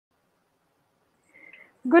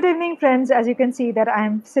Good evening, friends. As you can see that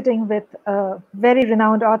I'm sitting with a very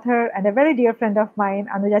renowned author and a very dear friend of mine,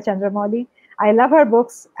 Anuja Chandramouli. I love her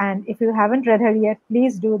books, and if you haven't read her yet,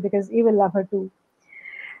 please do because you will love her too.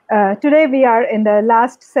 Today we are in the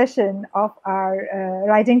last session of our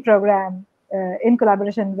writing program in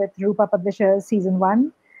collaboration with Rupa Publishers Season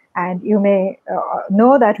 1. And you may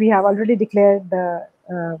know that we have already declared the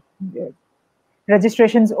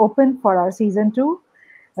registrations open for our Season 2.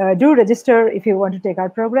 Do register if you want to take our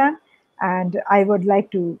program. And I would like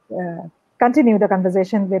to continue the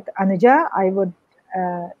conversation with Anuja.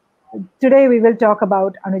 Today we will talk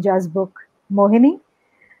about Anuja's book, Mohini,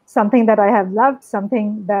 something that I have loved,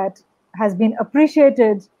 something that has been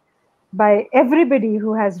appreciated by everybody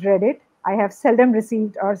who has read it. I have seldom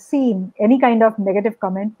received or seen any kind of negative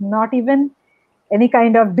comment, not even any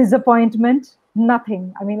kind of disappointment,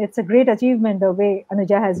 nothing. I mean, it's a great achievement the way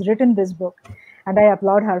Anuja has written this book, and I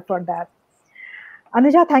applaud her for that.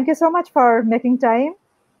 Anuja, thank you so much for making time,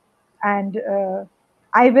 and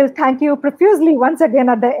I will thank you profusely once again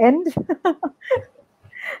at the end.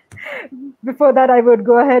 Before that, I would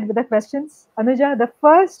go ahead with the questions. Anuja, the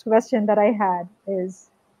first question that I had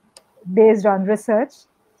is based on research.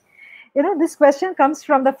 This question comes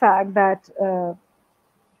from the fact that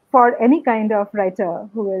for any kind of writer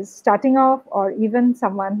who is starting off, or even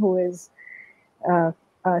someone who is a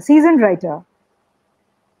seasoned writer,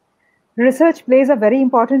 research plays a very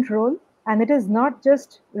important role. And it is not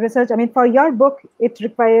just research. I mean, for your book, it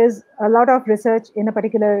requires a lot of research in a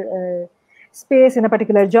particular space, in a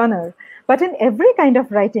particular genre. But in every kind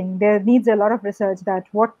of writing, there needs a lot of research, that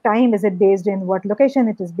what time is it based in, what location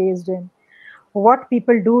it is based in, what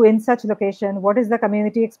people do in such location, what is the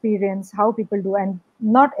community experience, how people do, and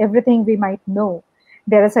not everything we might know.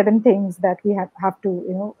 There are certain things that we have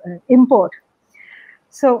to import.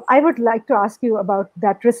 So I would like to ask you about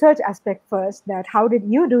that research aspect first, that how did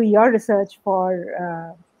you do your research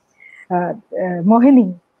for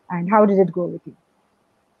Mohini, and how did it go with you?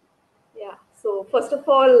 Yeah. So first of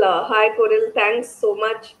all, hi Koral. Thanks so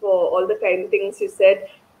much for all the kind things you said.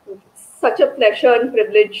 It's such a pleasure and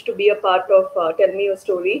privilege to be a part of Tell Me Your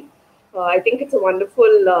Story. I think it's a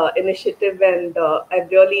wonderful initiative, and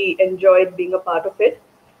I've really enjoyed being a part of it.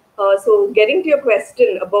 So, getting to your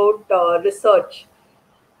question about research,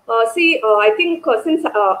 I think since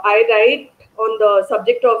I write on the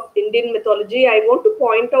subject of Indian mythology, I want to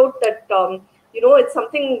point out that it's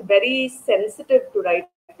something very sensitive to write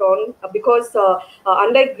on because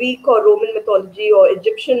unlike Greek or Roman mythology or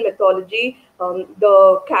Egyptian mythology,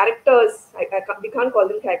 the characters we can't call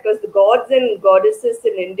them characters. The gods and goddesses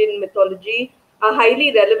in Indian mythology are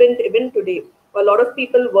highly relevant even today. A lot of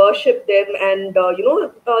people worship them, and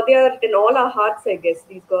they are in all our hearts, I guess,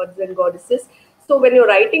 these gods and goddesses. So when you're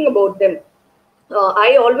writing about them,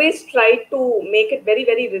 I always try to make it very,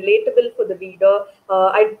 very relatable for the reader.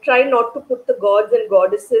 I try not to put the gods and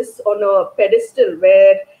goddesses on a pedestal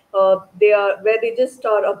where they just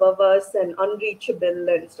are above us and unreachable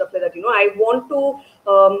and stuff like that. I want to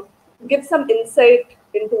give some insight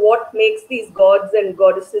into what makes these gods and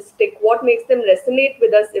goddesses tick, what makes them resonate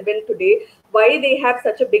with us even today, why they have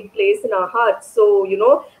such a big place in our hearts. So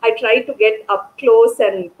I try to get up close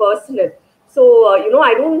and personal. So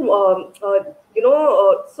I don't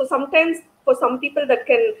so sometimes for some people that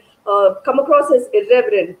can come across as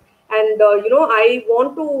irreverent, and I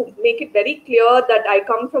want to make it very clear that I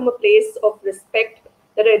come from a place of respect,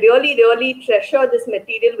 that I really, really treasure this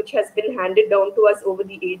material which has been handed down to us over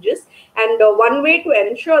the ages. And one way to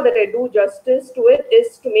ensure that I do justice to it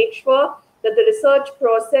is to make sure that the research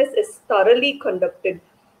process is thoroughly conducted.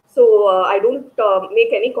 So I don't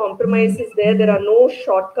make any compromises there. There are no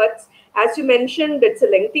shortcuts. As you mentioned, it's a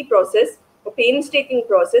lengthy process, a painstaking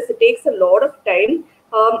process. It takes a lot of time,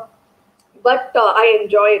 but I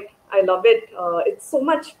enjoy it. I love it. It's so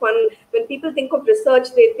much fun. When people think of research,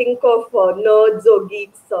 they think of nerds or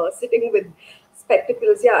geeks sitting with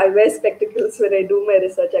spectacles. Yeah, I wear spectacles when I do my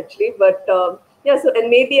research, actually. But yeah, so and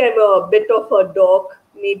maybe I'm a bit of a dork.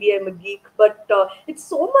 Maybe I'm a geek, but it's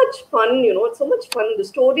so much fun. It's so much fun. The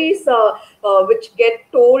stories which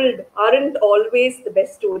get told aren't always the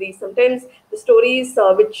best stories. Sometimes the stories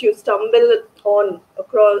which you stumble on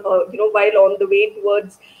across, while on the way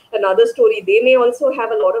towards another story, they may also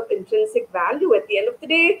have a lot of intrinsic value. At the end of the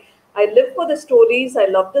day, I live for the stories. I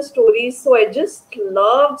love the stories. So I just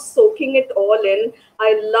love soaking it all in.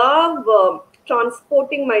 I love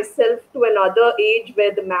transporting myself to another age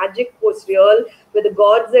where the magic was real, where the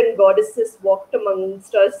gods and goddesses walked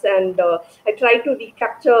amongst us. And I try to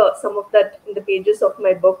recapture some of that in the pages of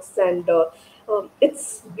my books. And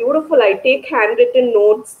it's beautiful. I take handwritten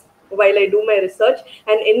notes while I do my research.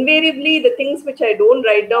 And invariably, the things which I don't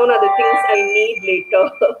write down are the things I need later.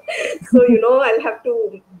 So, I'll have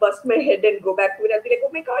to bust my head and go back to it. I'll be like,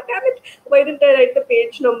 oh my God, damn it. Why didn't I write the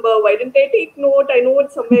page number? Why didn't I take note? I know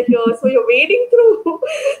it's somewhere here. So you're wading through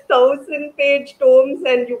 1,000-page tomes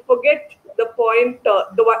and you forget the point, the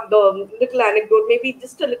little anecdote, maybe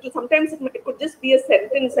just a little. Sometimes it could just be a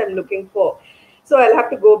sentence I'm looking for. So I'll have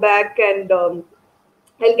to go back and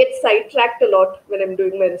I'll get sidetracked a lot when I'm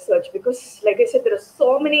doing my research because, like I said, there are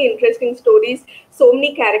so many interesting stories, so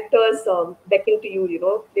many characters beckon to you.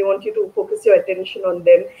 They want you to focus your attention on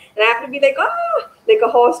them, and I have to be like a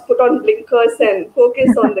horse, put on blinkers and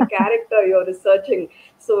focus on the character you're researching.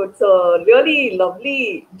 So it's a really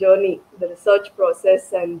lovely journey, the research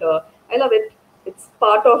process, and I love it. It's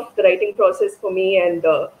part of the writing process for me, and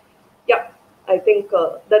yeah, I think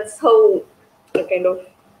that's how I kind of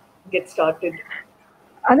get started.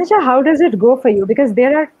 Anuja, how does it go for you? Because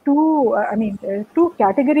there are two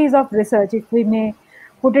categories of research, if we may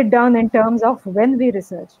put it down in terms of when we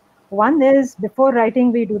research. One is before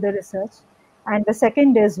writing, we do the research. And the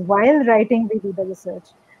second is while writing, we do the research.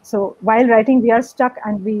 So while writing, we are stuck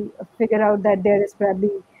and we figure out that there is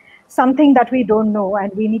probably something that we don't know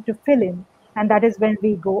and we need to fill in. And that is when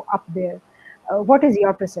we go up there. What is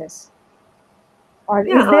your process? Or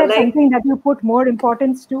Yeah, is there like something that you put more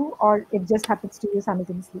importance to, or it just happens to you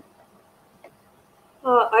simultaneously?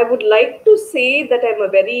 I would like to say that I'm a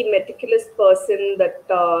very meticulous person, that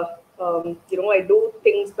I do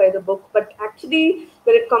things by the book. But actually,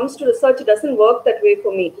 when it comes to research, it doesn't work that way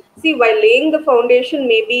for me. See, while laying the foundation,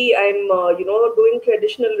 maybe I'm doing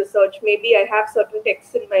traditional research. Maybe I have certain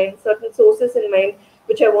texts in mind, certain sources in mind,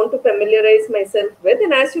 which I want to familiarize myself with.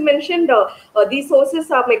 And as you mentioned, these sources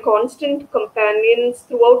are my constant companions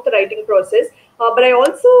throughout the writing process. But I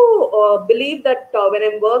also believe that when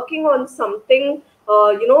I'm working on something,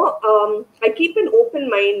 I keep an open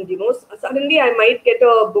mind. Suddenly I might get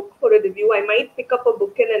a book for a review. I might pick up a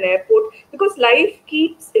book in an airport because life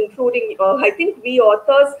keeps intruding. I think we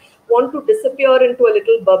authors want to disappear into a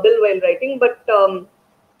little bubble while writing, but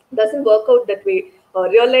doesn't work out that way.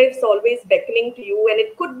 Real life's always beckoning to you, and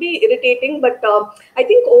it could be irritating. But I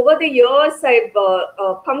think over the years, I've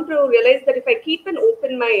come to realize that if I keep an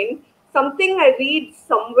open mind, something I read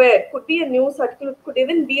somewhere, could be a news article, it could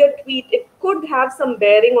even be a tweet, it could have some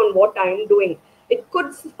bearing on what I'm doing. It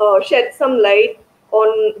could shed some light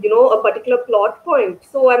on a particular plot point.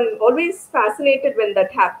 So I'm always fascinated when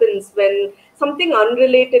that happens, when something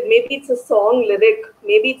unrelated, maybe it's a song lyric,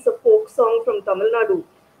 maybe it's a folk song from Tamil Nadu,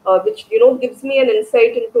 which gives me an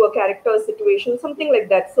insight into a character situation, something like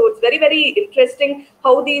that. So it's very, very interesting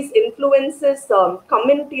how these influences come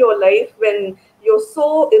into your life when you're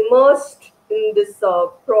so immersed in this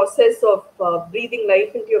process of breathing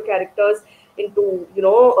life into your characters, into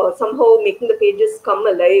somehow making the pages come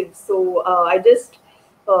alive. So I just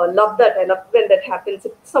love that. I love when that happens.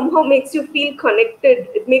 It somehow makes you feel connected.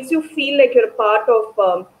 It makes you feel like you're a part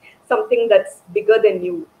of something that's bigger than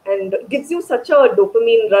you, and gives you such a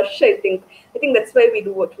dopamine rush. I think that's why we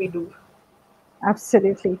do what we do.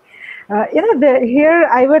 Absolutely. Here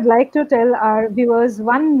I would like to tell our viewers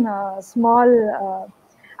one small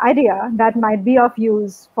idea that might be of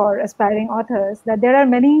use for aspiring authors, that there are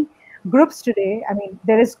many groups today. I mean,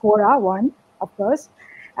 there is Quora, one, of course,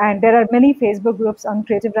 and there are many Facebook groups on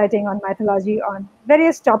creative writing, on mythology, on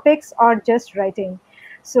various topics, or just writing.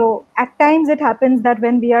 So at times it happens that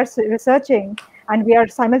when we are researching and we are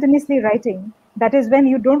simultaneously writing, that is when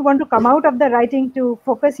you don't want to come out of the writing to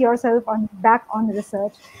focus yourself on back on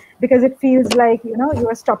research, because it feels like you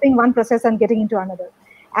are stopping one process and getting into another.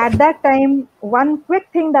 At that time, one quick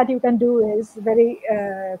thing that you can do is very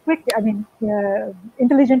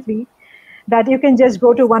intelligently, that you can just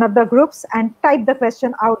go to one of the groups and type the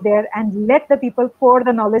question out there and let the people pour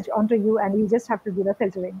the knowledge onto you, and you just have to do the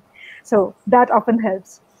filtering. So that often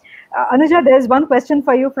helps. Anuja, there's one question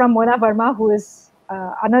for you from Mona Verma, who is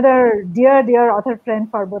another dear author friend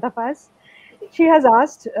for both of us. She has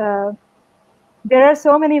asked, there are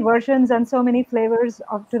so many versions and so many flavors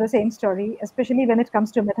to the same story, especially when it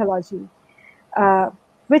comes to mythology. Uh,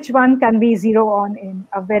 which one can we zero on in?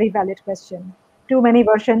 A very valid question. Too many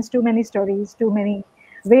versions, too many stories, too many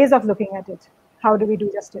ways of looking at it. How do we do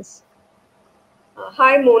justice?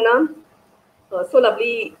 Hi, Mona. So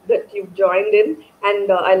lovely that you've joined in,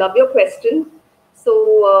 and I love your question.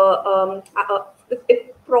 So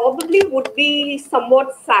it probably would be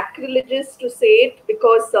somewhat sacrilegious to say it,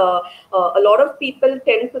 because a lot of people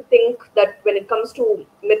tend to think that when it comes to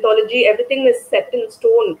mythology, everything is set in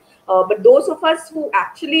stone. But those of us who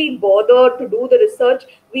actually bother to do the research,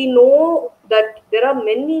 we know that there are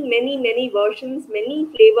many, many, many versions, many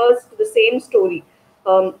flavors to the same story.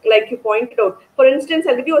 Like you pointed out. For instance,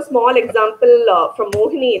 I'll give you a small example from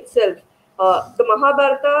Mohini itself. The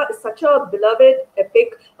Mahabharata is such a beloved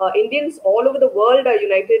epic. Indians all over the world are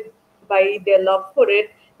united by their love for it.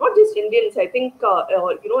 Not just Indians, I think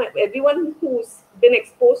everyone who's been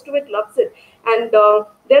exposed to it loves it. And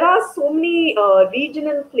there are so many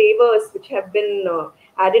regional flavors which have been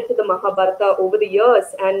added to the Mahabharata over the years.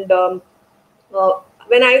 And uh,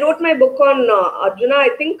 when I wrote my book on Arjuna, I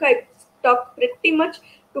think I stuck pretty much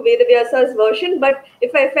to Vedavyasa's version. But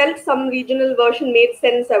if I felt some regional version made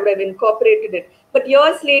sense, I would have incorporated it. But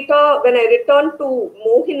years later, when I returned to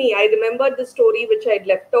Mohini, I remembered the story which I had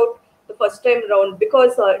left out the first time around,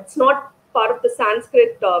 because it's not part of the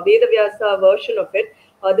Sanskrit Vedavyasa version of it.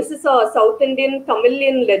 This is a South Indian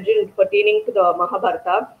Tamilian legend pertaining to the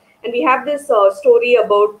Mahabharata. And we have this story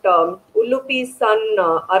about Ullupi's son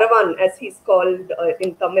Aravan, as he's called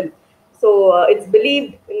in Tamil. So it's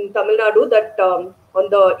believed in Tamil Nadu that on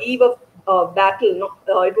the eve of battle,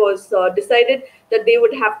 it was decided that they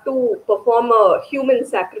would have to perform a human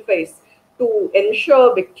sacrifice to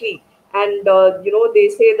ensure victory. And they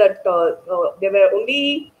say that there were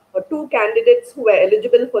only two candidates who were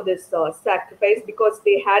eligible for this sacrifice, because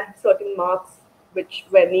they had certain marks which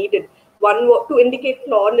were needed. One was to indicate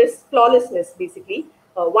flawlessness, basically.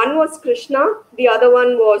 One was Krishna, the other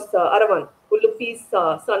one was Aravan, Ullupi's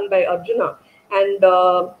son by Arjuna. And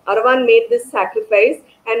Aravan made this sacrifice,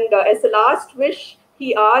 and as a last wish,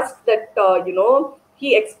 he asked that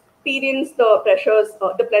he experience the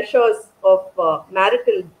pleasures of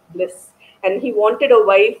marital bliss, and he wanted a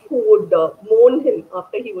wife who would mourn him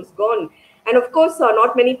after he was gone. And of course,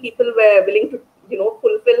 not many people were willing to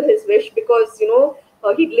fulfill his wish, because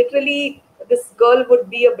he literally, this girl would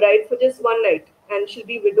be a bride for just one night, and she'll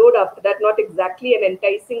be widowed after that. Not exactly an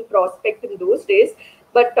enticing prospect in those days,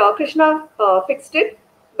 but Krishna fixed it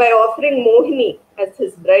by offering Mohini as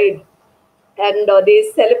his bride. And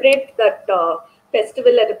they celebrate that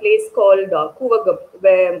festival at a place called Kuvagam,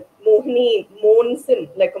 where Mohini mourns him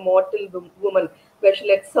like a mortal woman, where she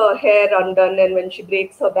lets her hair undone, and when she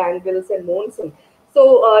breaks her bangles and mourns him.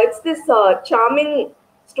 So it's this charming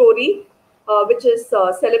story which is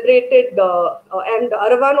celebrated, and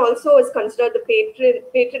Aravan also is considered the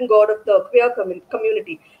patron god of the queer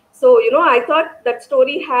community. So I thought that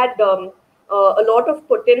story had a lot of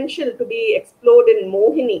potential to be explored in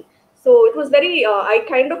Mohini. So it was very, I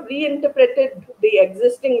kind of reinterpreted the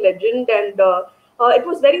existing legend, and it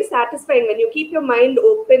was very satisfying when you keep your mind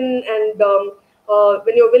open, and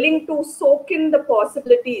when you're willing to soak in the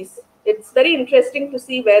possibilities. It's very interesting to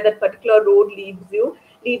see where that particular road leads you.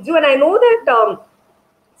 And I know that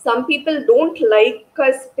some people don't like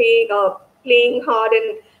us playing hard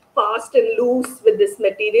and fast and loose with this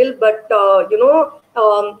material, but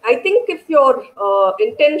I think if your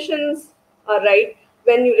intentions are right,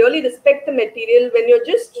 when you really respect the material, when you're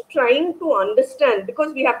just trying to understand,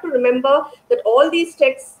 because we have to remember that all these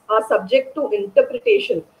texts are subject to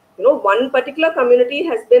interpretation. One particular community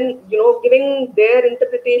has been giving their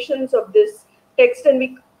interpretations of this text, and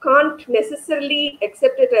we can't necessarily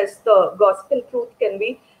accept it as the gospel truth can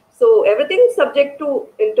be. So everything is subject to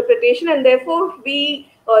interpretation, and therefore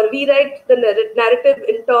we rewrite the narrative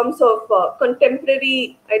in terms of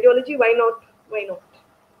contemporary ideology. Why not? Why not?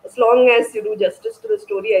 As long as you do justice to the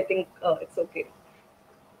story, I think it's okay.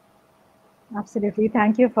 Absolutely.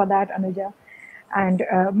 Thank you for that, Anuja. And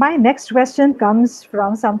my next question comes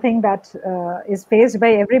from something that is faced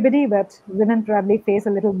by everybody, but women probably face a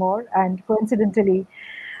little more. And coincidentally,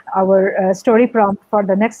 our story prompt for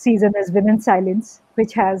the next season is Women's Silence,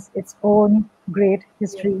 which has its own great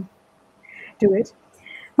history to it.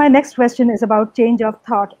 My next question is about change of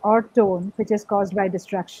thought or tone, which is caused by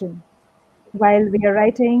distraction. While we are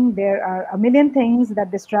writing, there are a million things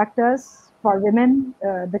that distract us. For women,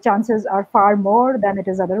 the chances are far more than it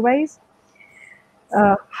is otherwise.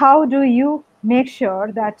 How do you make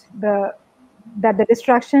sure that the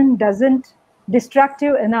distraction doesn't distract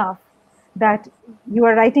you enough that you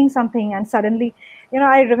are writing something and suddenly,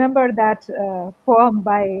 I remember that poem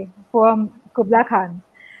Kubla Khan,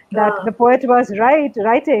 that the poet was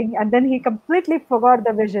writing, and then he completely forgot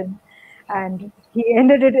the vision, and he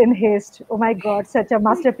ended it in haste. Oh my God, such a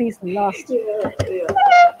masterpiece lost. Yeah.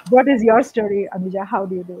 What is your story, Anuja? How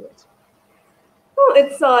do you do it? No,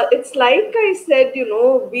 it's like I said,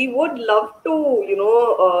 we would love to,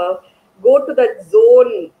 go to that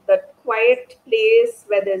zone, that quiet place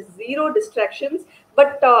where there's zero distractions.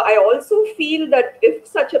 But I also feel that if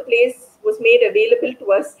such a place was made available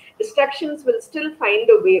to us, distractions will still find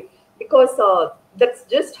a way, because that's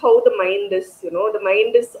just how the mind is. The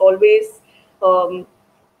mind is always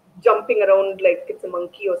jumping around like it's a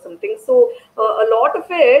monkey or something. So a lot of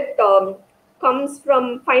it comes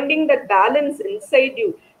from finding that balance inside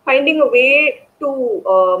you, finding a way to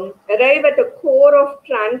arrive at a core of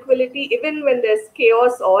tranquility, even when there's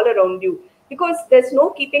chaos all around you. Because there's no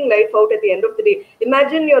keeping life out at the end of the day.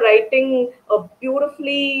 Imagine you're writing a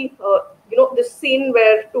beautifully, this scene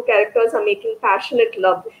where two characters are making passionate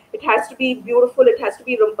love. It has to be beautiful, it has to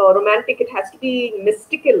be romantic, it has to be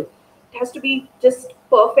mystical, it has to be just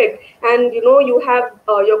perfect. And you have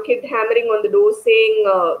your kid hammering on the door saying,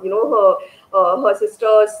 her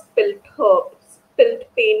sister spilt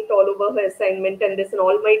paint all over her assignment, and there's an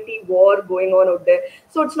almighty war going on out there.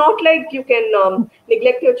 So it's not like you can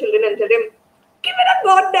neglect your children and tell them, give it a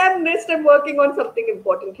goddamn rest, I'm working on something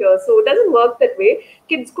important here. So it doesn't work that way.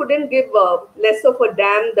 Kids couldn't give less of a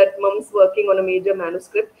damn that mom's working on a major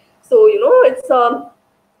manuscript. So it's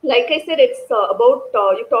like I said, it's about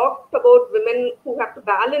you talked about women who have to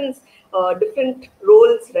balance different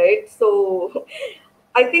roles, right? So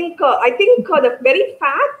I think the very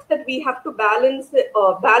fact that we have to balance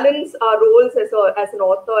our roles as an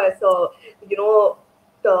author, as a you know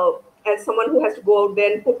as someone who has to go out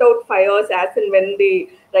there and put out fires as and when they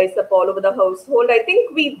rise up all over the household. I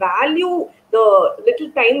think we value the little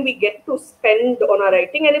time we get to spend on our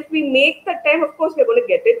writing, and if we make that time, of course, we're going to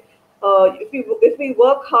get it. If we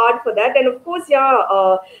work hard for that, and of course,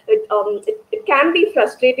 yeah, it can be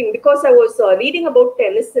frustrating, because I was reading about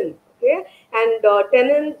Tennyson, okay,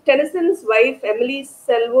 and Tennyson's wife Emily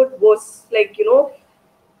Selwood was like,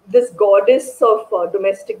 this goddess of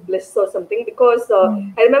domestic bliss or something, because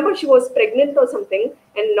I remember she was pregnant or something,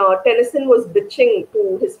 and Tennyson was bitching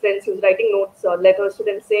to his friends. He was writing notes, letters to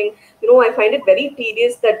them saying, I find it very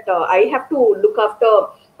tedious that I have to look after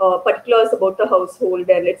particulars about the household,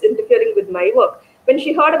 and it's interfering with my work. When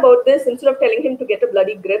she heard about this, instead of telling him to get a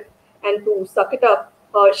bloody grip and to suck it up,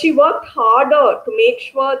 she worked harder to make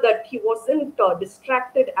sure that he wasn't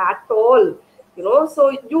distracted at all. So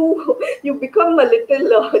you become a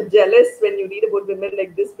little jealous when you read about women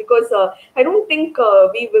like this, because I don't think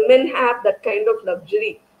we women have that kind of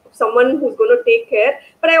luxury of someone who's going to take care.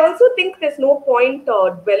 But I also think there's no point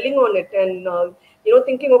dwelling on it, and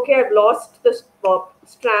thinking, okay, I've lost this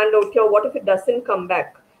strand out here, what if it doesn't come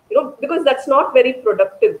back? Because that's not very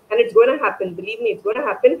productive, and it's going to happen. Believe me, it's going to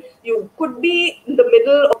happen. You could be in the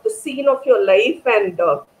middle of the scene of your life, and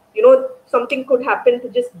something could happen to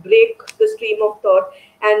just break the stream of thought,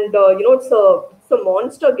 and it's a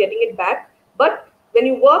monster getting it back. But when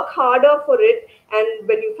you work harder for it, and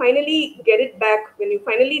when you finally get it back, when you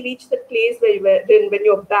finally reach the place where you were, then when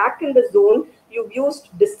you're back in the zone, you've used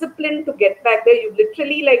discipline to get back there. You've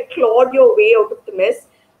literally like clawed your way out of the mess.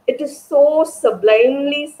 It is so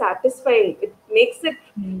sublimely satisfying. It makes it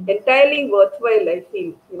entirely worthwhile, I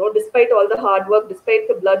feel. Despite all the hard work, despite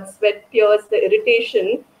the blood, sweat, tears, the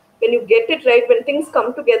irritation, when you get it right, when things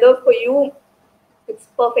come together for you, it's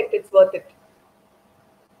perfect, it's worth it.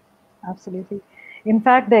 Absolutely. In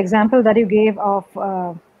fact, the example that you gave of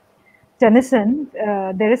Tennyson,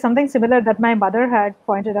 there is something similar that my mother had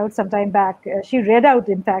pointed out some time back. She read out,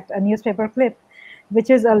 in fact, a newspaper clip,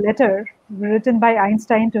 which is a letter written by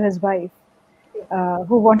Einstein to his wife,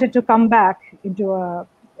 who wanted to come back into a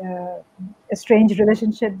strange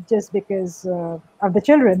relationship just because of the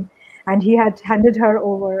children. And he had handed her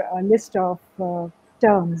over a list of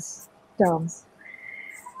terms,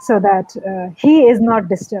 so that he is not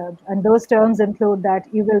disturbed. And those terms include that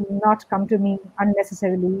you will not come to me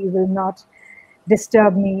unnecessarily, you will not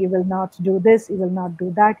disturb me, you will not do this, you will not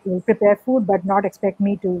do that, you will prepare food, but not expect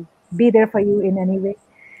me to be there for you in any way.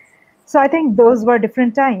 So I think those were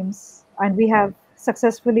different times, and we have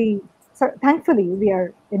successfully, thankfully, we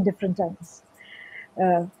are in different times.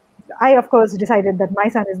 I, of course, decided that my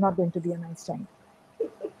son is not going to be an Einstein.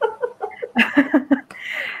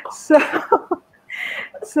 So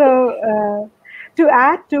to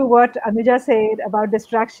add to what Anuja said about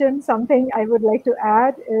distraction, something I would like to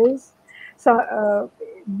add is,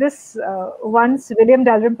 once William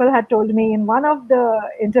Dalrymple had told me in one of the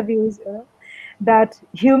interviews that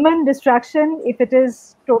human distraction, if it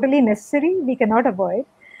is totally necessary, we cannot avoid.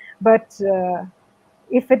 But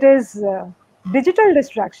if it is digital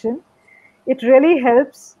distraction, it really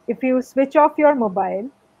helps if you switch off your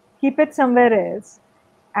mobile, keep it somewhere else,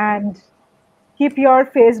 and keep your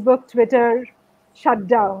Facebook, Twitter shut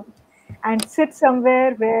down, and sit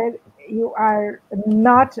somewhere where you are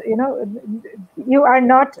not, you are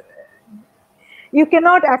not, you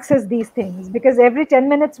cannot access these things, because every 10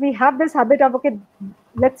 minutes we have this habit of, okay,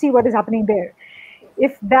 let's see what is happening there.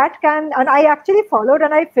 If that can, and I actually followed,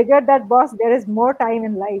 and I figured that, boss, there is more time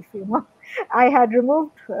in life. I had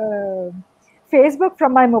removed Facebook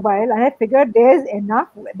from my mobile, and I figured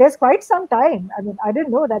there's quite some time. I mean, I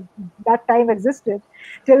didn't know that that time existed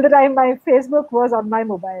till the time my Facebook was on my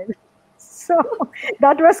mobile. So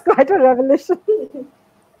that was quite a revelation.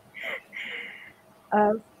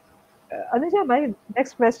 uh, Anuja, my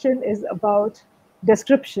next question is about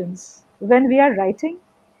descriptions. When we are writing,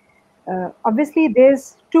 obviously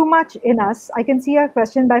there's too much in us. I can see a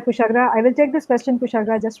question by Kushagra. I will take this question,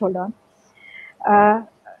 Kushagra, just hold on. Uh,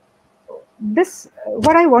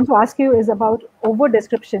 what I want to ask you is about over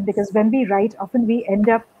description, because when we write, often we end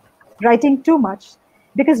up writing too much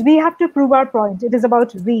because we have to prove our point. It is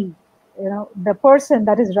about we, the person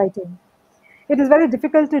that is writing. It is very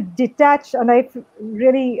difficult to detach, and I've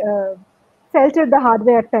really felt it the hard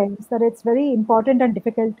way at times, that it's very important and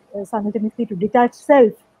difficult simultaneously to detach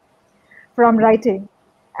self from writing,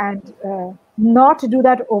 and not to do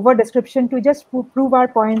that over description to just prove our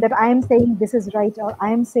point, that I am saying this is right, or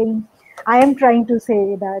I am trying to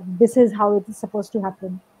say that this is how it is supposed to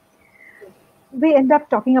happen. We end up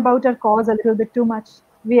talking about our cause a little bit too much.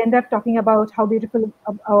 We end up talking about how beautiful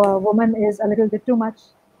a woman is a little bit too much,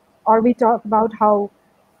 or we talk about how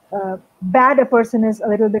bad a person is a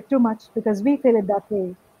little bit too much because we feel it that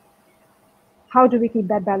way. How do we keep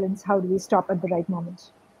that balance? How do we stop at the right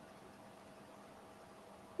moment?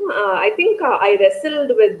 I think I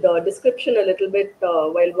wrestled with the description a little bit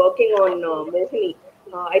while working on Mohini.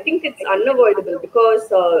 I think it's unavoidable because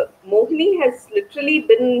Mohini has literally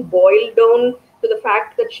been boiled down to the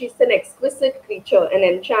fact that she's an exquisite creature, an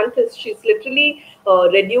enchantress. She's literally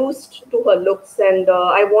reduced to her looks, and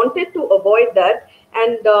I wanted to avoid that.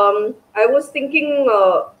 And I was thinking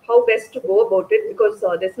how best to go about it, because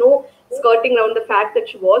there's no skirting around the fact that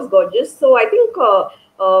she was gorgeous. So I think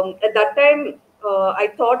at that time,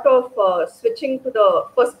 I thought of switching to the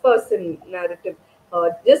first person narrative,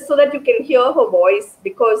 just so that you can hear her voice,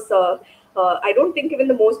 because I don't think even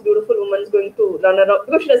the most beautiful woman is going to run around,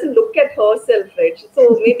 because she doesn't look at herself, right?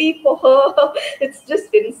 So maybe for her, it's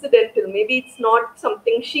just incidental. Maybe it's not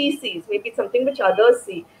something she sees. Maybe it's something which others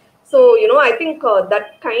see. So, I think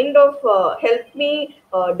that kind of helped me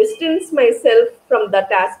distance myself from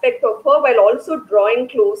that aspect of her, while also drawing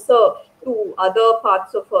closer to other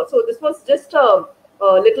parts of her. So this was just a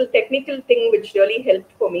little technical thing which really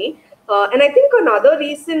helped for me. And I think another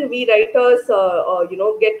reason we writers,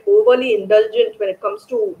 get overly indulgent when it comes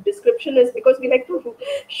to description is because we like to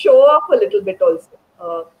show off a little bit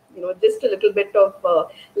also. Just a little bit of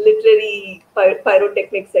literary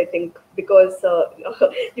pyrotechnics, I think, because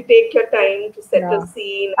you take your time to set a Yeah.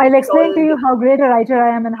 scene. I'll explain to All you how great a writer I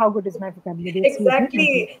am and how good is my vocabulary. Excuse me. Thank you.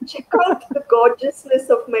 exactly. Check out the gorgeousness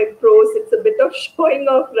of my prose. It's a bit of showing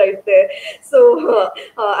off right there. So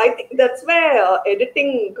I think that's where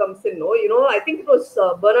editing comes in. No, I think it was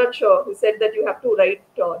Bernard Shaw who said that you have to write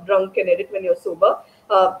drunk and edit when you're sober.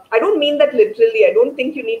 I don't mean that literally. I don't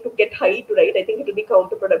think you need to get high to write. I think it will be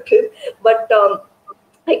counterproductive. But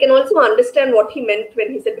I can also understand what he meant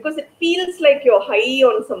when he said, because it feels like you're high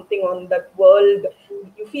on something, on that world.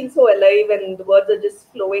 You feel so alive and the words are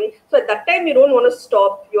just flowing. So at that time, you don't want to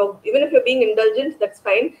stop. Even if you're being indulgent, that's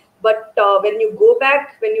fine. But when you go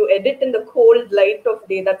back, when you edit in the cold light of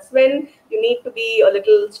day, that's when you need to be a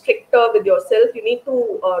little stricter with yourself. You need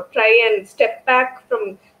to try and step back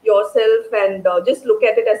from yourself and just look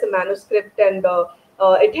at it as a manuscript, and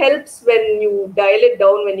it helps when you dial it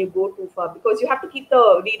down when you go too far, because you have to keep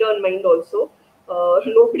the reader in mind also.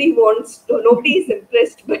 Nobody is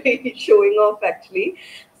impressed by showing off, actually.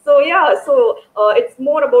 So yeah, so it's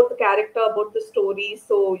more about the character, about the story.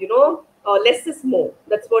 So less is more.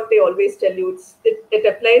 That's what they always tell you. It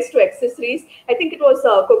applies to accessories. I think it was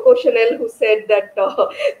Coco Chanel who said that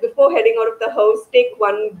before heading out of the house, take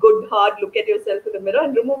one good hard look at yourself in the mirror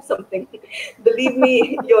and remove something. Believe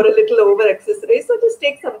me, you're a little over accessorized, so just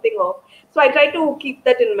take something off. So I try to keep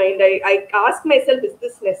that in mind. I ask myself, is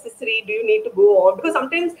this necessary? Do you need to go on? Because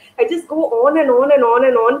sometimes I just go on and on and on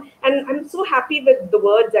and on, and I'm so happy with the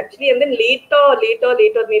words, actually. And then later,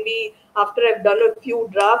 maybe after I've done a few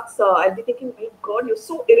drafts, I'll be thinking, my God, you're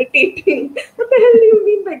so irritating. What the hell do you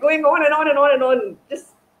mean by going on and on and on and on?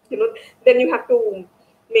 Just, then you have to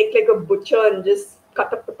make like a butcher and just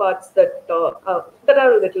cut up the parts that are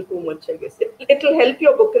a little too much, I guess. It'll help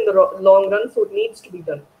your book in the long run, so it needs to be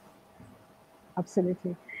done.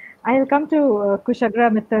 Absolutely. I'll come to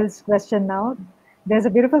Kushagra Mittal's question now. There's a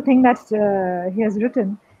beautiful thing that he has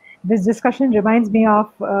written. This discussion reminds me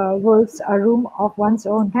of Woolf's A Room of One's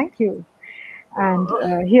Own. Thank you. And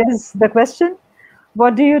here's the question.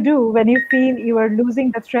 What do you do when you feel you are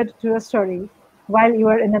losing the thread to a story while you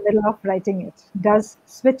are in the middle of writing it? Does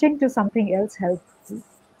switching to something else help?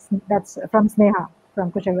 That's from Sneha,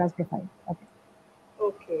 from Kushagra's profile. Okay.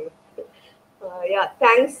 Okay. Yeah,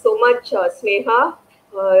 thanks so much, Sneha.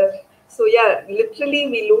 Uh, so yeah, literally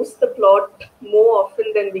we lose the plot more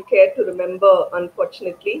often than we care to remember,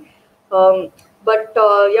 unfortunately. But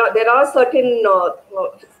yeah, there are certain.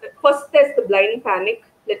 First, there's the blind panic.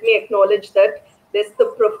 Let me acknowledge that. There's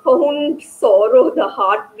the profound sorrow, the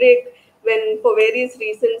heartbreak when, for various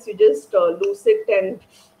reasons, you just lose it, and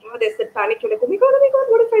there's that panic. You're like, oh my god,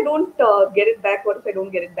 what if I don't get it back? What if I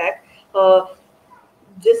don't get it back?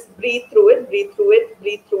 Just breathe through it, breathe through it,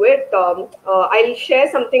 breathe through it. I'll share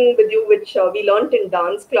something with you which we learned in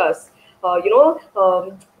dance class.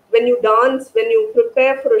 When you dance, when you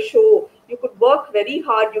prepare for a show, you could work very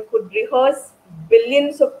hard, you could rehearse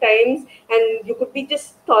billions of times, and you could be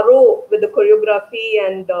just thorough with the choreography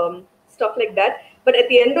and stuff like that. But at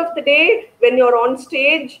the end of the day, when you're on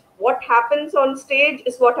stage, what happens on stage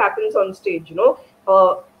is what happens on stage.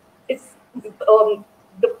 It's the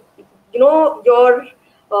your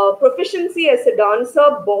proficiency as a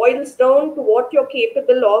dancer boils down to what you're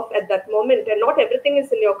capable of at that moment, and not everything is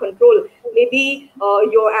in your control. Maybe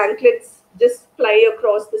your anklets just fly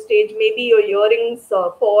across the stage, maybe your earrings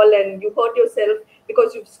fall and you hurt yourself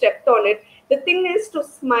because you've stepped on it. The thing is to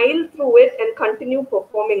smile through it and continue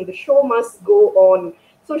performing. The show must go on.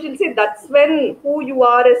 So she'll say that's when who you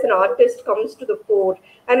are as an artist comes to the fore.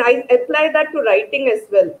 And I apply that to writing as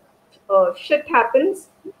well. Shit happens,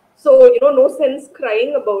 so no sense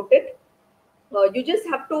crying about it. You just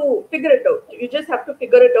have to figure it out. You just have to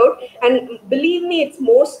figure it out. And believe me, it's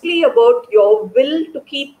mostly about your will to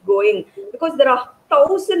keep going, because there are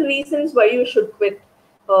thousand reasons why you should quit.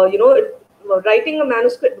 Writing a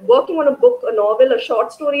manuscript, working on a book, a novel, a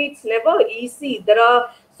short story, it's never easy. There are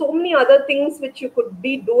so many other things which you could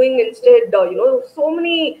be doing instead. So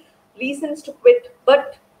many reasons to quit,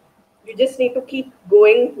 but you just need to keep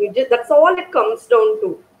going. That's all it comes down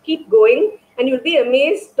to. Keep going, and you'll be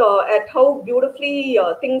amazed at how beautifully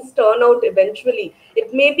things turn out eventually.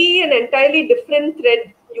 It may be an entirely different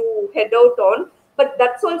thread you head out on, but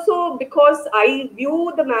that's also because I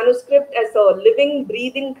view the manuscript as a living,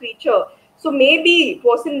 breathing creature. So maybe it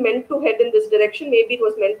wasn't meant to head in this direction. Maybe it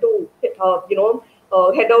was meant to, head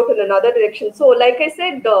out in another direction. So, like I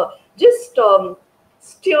said, just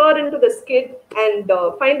steer into the skid and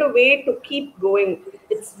find a way to keep going.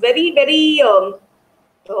 It's very, very,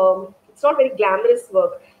 it's not very glamorous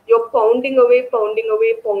work. You're pounding away, pounding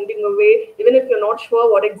away, pounding away, even if you're not sure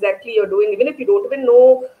what exactly you're doing, even if you don't even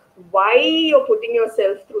know why you're putting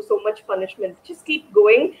yourself through so much punishment. Just keep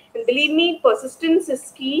going. And believe me, persistence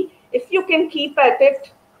is key. If you can keep at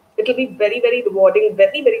it, it'll be very, very rewarding,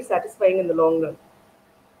 very, very satisfying in the long run.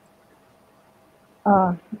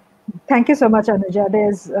 Thank you so much, Anuja.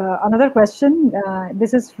 There's another question.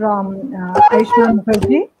 This is from Ayushman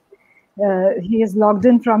Mukherjee. He is logged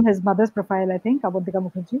in from his mother's profile, I think, Abodika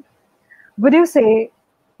Mukherjee. Would you say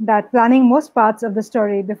that planning most parts of the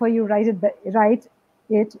story before you write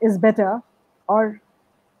it is better, or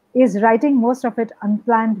is writing most of it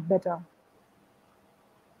unplanned better?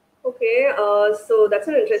 Okay, so that's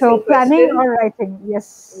an interesting So planning question. or writing,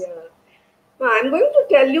 yes. Yeah. I'm going to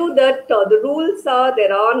tell you that the rules are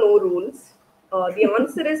there are no rules. The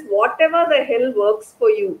answer is whatever the hell works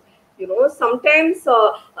for you. Sometimes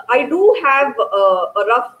I do have a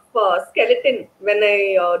rough skeleton when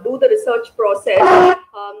I do the research process.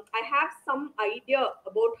 I have some idea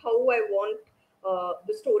about how I want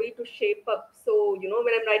the story to shape up. So, when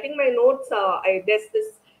I'm writing my notes, there's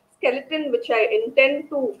this skeleton which I intend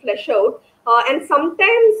to flesh out. And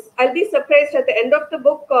sometimes I'll be surprised at the end of the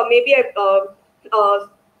book. Maybe I've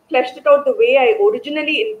fleshed it out the way I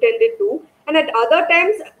originally intended to. And at other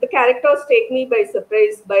times, the characters take me by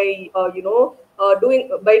surprise by doing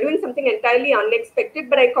something entirely unexpected.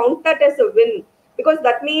 But I count that as a win, because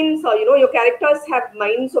that means your characters have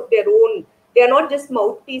minds of their own. They are not just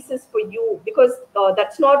mouthpieces for you, because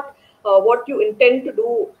that's not what you intend to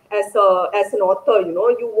do as an author.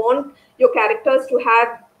 You want your characters to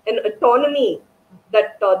have an autonomy,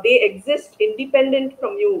 that they exist independent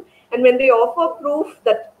from you, and when they offer proof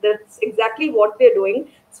that that's exactly what they're doing,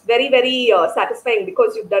 it's very, very satisfying,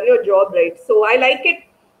 because you've done your job right. So I like it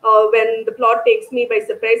when the plot takes me by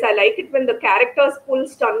surprise. I like it when the characters pull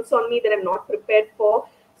stunts on me that I'm not prepared for.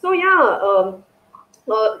 So yeah,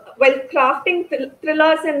 while crafting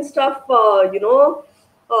thrillers and stuff,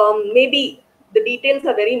 maybe the details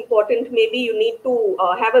are very important. Maybe you need to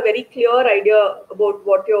have a very clear idea about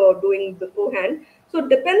what you're doing beforehand. So it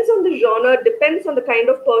depends on the genre, depends on the kind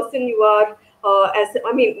of person you are,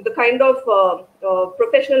 the kind of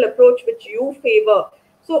professional approach which you favor.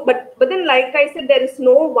 So, but then, like I said, there is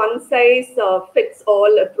no one size fits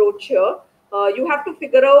all approach here. You have to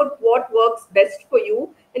figure out what works best for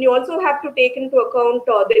you, and you also have to take into account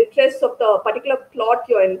the interests of the particular plot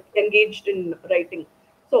you're engaged in writing.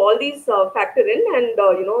 So all these factor in,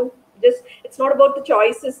 and just it's not about the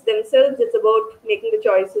choices themselves; it's about making the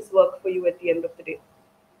choices work for you at the end of the day.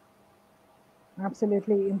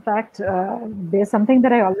 Absolutely. In fact, there's something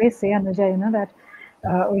that I always say, Anuja, that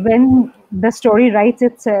when the story writes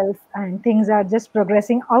itself and things are just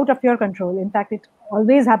progressing out of your control, in fact, it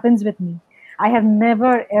always happens with me. I have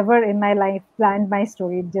never, ever in my life planned my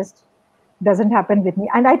story. It just doesn't happen with me.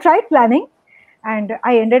 And I tried planning and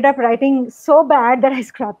I ended up writing so bad that I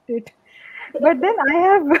scrapped it. But then I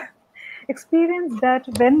have experienced that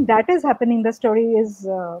when that is happening, the story is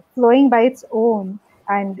flowing by its own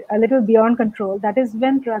and a little beyond control. That is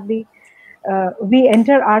when probably we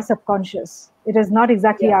enter our subconscious. It is not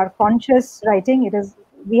exactly Yeah. our conscious writing. It is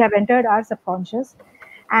we have entered our subconscious,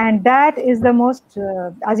 and that is the most,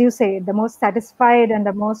 as you say, the most satisfied and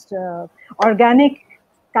the most organic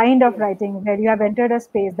kind of writing where you have entered a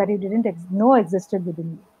space that you didn't know existed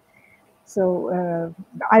within you. So,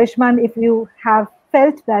 Ayushman, if you have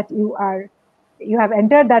felt that you have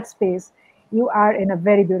entered that space, you are in a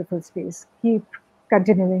very beautiful space. Keep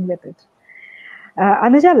continuing with it.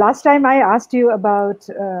 Anuja, last time I asked you about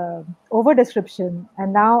over description,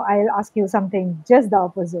 and now I'll ask you something just the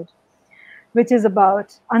opposite, which is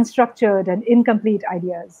about unstructured and incomplete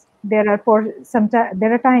ideas. There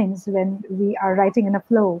are times when we are writing in a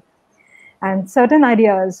flow, and certain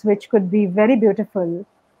ideas which could be very beautiful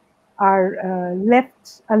are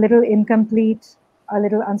left a little incomplete, a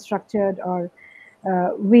little unstructured, or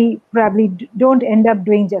we probably don't end up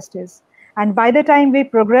doing justice. And by the time we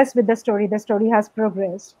progress with the story has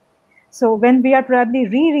progressed. So when we are probably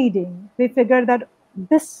rereading, we figure that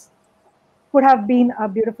this could have been a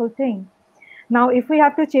beautiful thing. Now, if we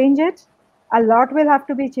have to change it, a lot will have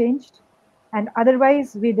to be changed. And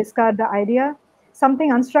otherwise, we discard the idea.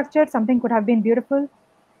 Something unstructured, something could have been beautiful.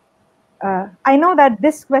 I know that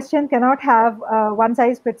this question cannot have a one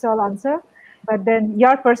size fits all answer, but then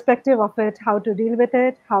your perspective of it, how to deal with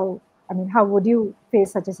it, how would you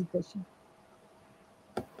face such a situation?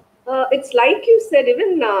 It's like you said,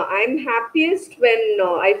 even I'm happiest when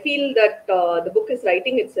I feel that the book is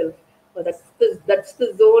writing itself. That's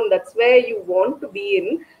the zone. That's where you want to be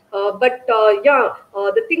in. The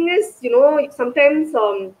thing is, sometimes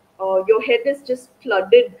your head is just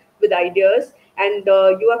flooded with ideas, and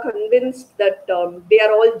you are convinced that they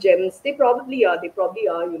are all gems. They probably are. They probably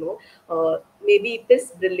are. Maybe it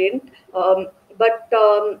is brilliant, but.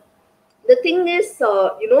 The thing is,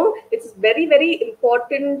 it's very, very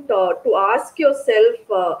important to ask yourself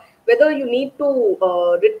whether you need to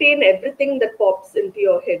retain everything that pops into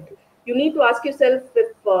your head. You need to ask yourself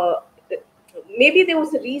if maybe there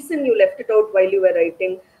was a reason you left it out while you were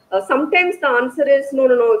writing. Sometimes the answer is no,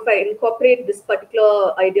 no, no. If I incorporate this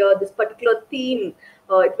particular idea, this particular theme,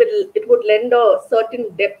 it would lend a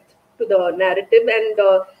certain depth to the narrative,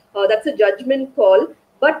 and that's a judgment call.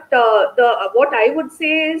 But the what I would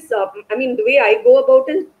say is, the way I go about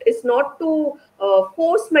it is not to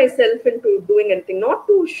force myself into doing anything, not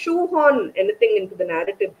to shoehorn anything into the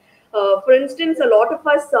narrative. For instance, a lot of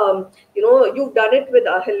us, you've done it with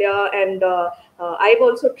Ahalya, and I've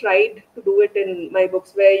also tried to do it in my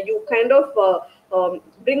books, where you kind of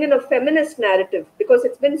bring in a feminist narrative, because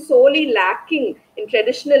it's been sorely lacking in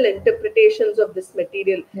traditional interpretations of this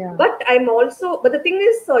material. Yeah. But the thing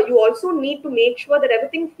is, you also need to make sure that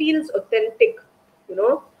everything feels authentic.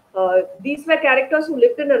 These were characters who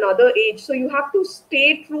lived in another age, so you have to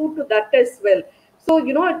stay true to that as well. So,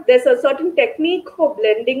 there's a certain technique for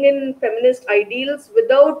blending in feminist ideals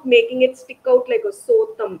without making it stick out like a sore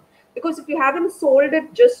thumb. Because if you haven't sold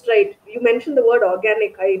it just right, you mentioned the word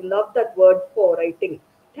organic. I love that word for writing.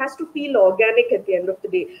 It has to feel organic at the end of the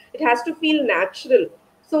day. It has to feel natural.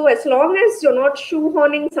 So as long as you're not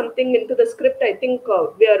shoehorning something into the script, I think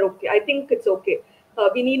we are okay. I think it's okay.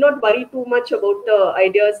 We need not worry too much about the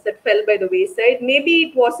ideas that fell by the wayside. Maybe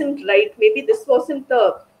it wasn't right. Maybe this wasn't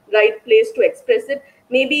the right place to express it.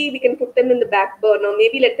 Maybe we can put them in the back burner.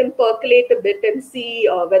 Maybe let them percolate a bit and see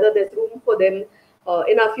whether there's room for them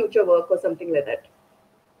in our future work or something like that.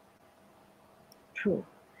 True.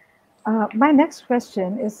 My next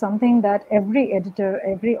question is something that every editor,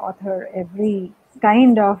 every author, every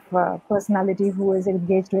kind of personality who is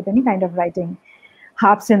engaged with any kind of writing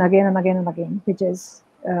harps in again and again and again, which is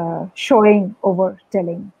showing over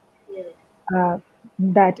telling. Yeah.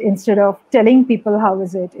 That instead of telling people how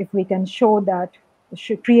is it, if we can show that,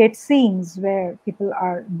 create scenes where people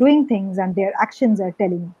are doing things and their actions are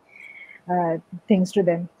telling things to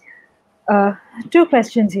them. Uh, Two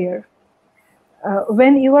questions here.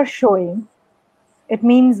 When you are showing, it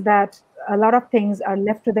means that a lot of things are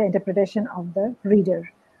left to the interpretation of the reader,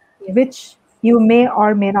 Yes. which you may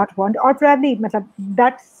or may not want, or probably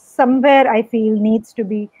that somewhere I feel needs to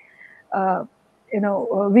be, uh,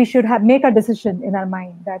 we should have make a decision in our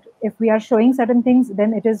mind that if we are showing certain things,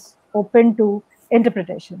 then it is open to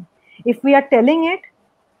interpretation. If we are telling it,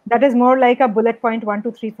 that is more like a bullet point, 1,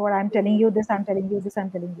 2, 3, 4. I'm telling you this. I'm telling you this.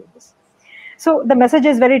 I'm telling you this. So the message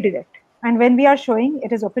is very direct. And when we are showing,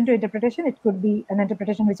 it is open to interpretation. It could be an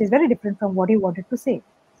interpretation which is very different from what you wanted to say.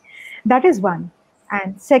 That is one.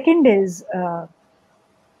 And second is,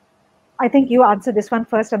 I think you answer this one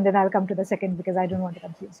first, and then I'll come to the second because I don't want to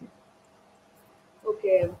confuse you.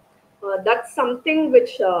 Okay, that's something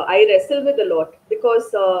which I wrestle with a lot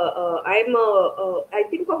because I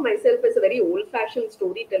think of myself as a very old-fashioned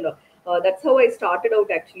storyteller. That's how I started out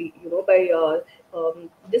actually, by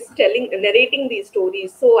just narrating these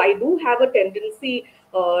stories. So I do have a tendency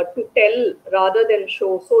to tell rather than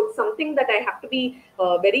show. So it's something that I have to be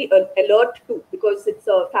very alert to because it's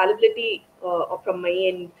a fallibility from my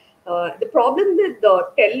end. The problem with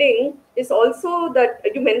telling is also that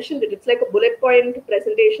you mentioned it. It's like a bullet point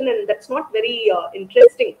presentation, and that's not very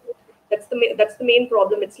interesting. That's the main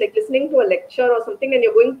problem. It's like listening to a lecture or something, and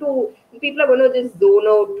people are going to just zone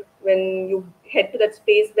out when you head to that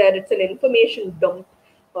space where it's an information dump.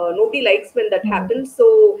 Nobody likes when that happens.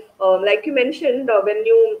 So, like you mentioned, when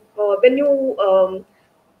you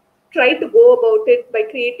try to go about it by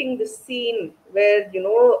creating this scene where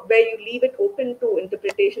you leave it open to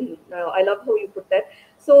interpretation. I love how you put that.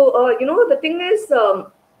 So the thing is,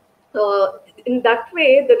 uh, in that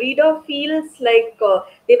way the reader feels like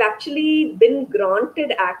they've actually been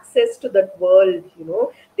granted access to that world.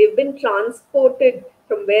 They've been transported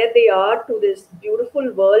from where they are to this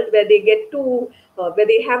beautiful world where they get to where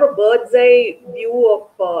they have a bird's eye view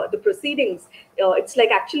of the proceedings. It's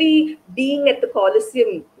like actually being at the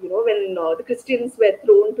Colosseum, when the Christians were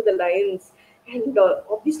thrown to the lions. And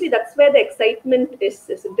obviously, that's where the excitement is,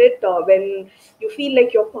 isn't it? When you feel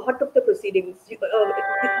like you're part of the proceedings.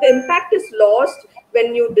 The impact is lost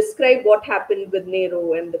when you describe what happened with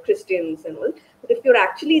Nero and the Christians and all. But if you're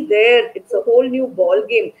actually there, it's a whole new ball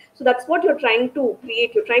game. So that's what you're trying to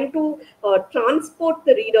create. You're trying to transport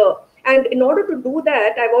the reader. And in order to do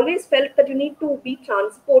that, I've always felt that you need to be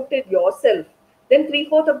transported yourself. Then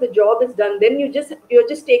three-fourths of the job is done. Then you're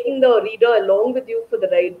just taking the reader along with you for the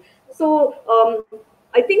ride. So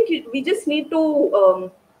I think we just need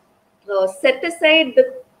to set aside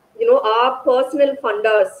our personal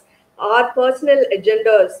fundas, our personal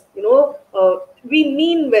agendas. We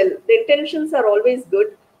mean well. The intentions are always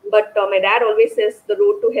good, but my dad always says the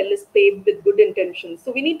road to hell is paved with good intentions.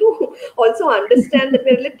 So we need to also understand that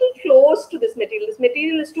we're a little close to this material. This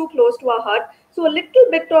material is too close to our heart. So a little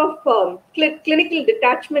bit of clinical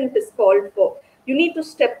detachment is called for. You need to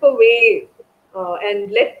step away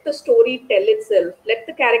and let the story tell itself. Let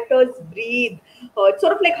the characters breathe. It's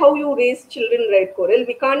sort of like how you raise children, right, Koral?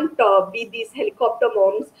 We can't be these helicopter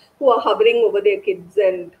moms who are hovering over their kids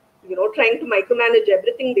and trying to micromanage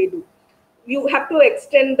everything they do. You have to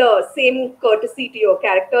extend the same courtesy to your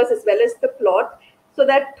characters as well as the plot, so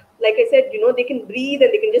that, like I said, they can breathe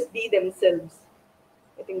and they can just be themselves.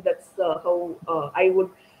 I think that's how I would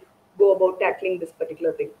go about tackling this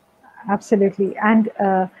particular thing. Absolutely. And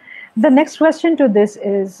the next question to this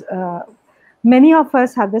is, many of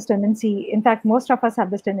us have this tendency, in fact, most of us have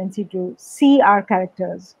this tendency to see our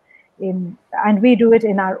characters and we do it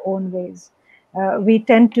in our own ways. We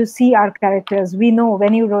tend to see our characters. We know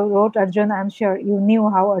when you wrote Arjun, I'm sure you knew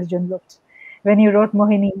how Arjun looked. When you wrote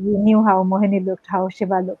Mohini, you knew how Mohini looked, how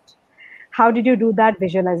Shiva looked. How did you do that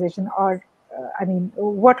visualization? Or,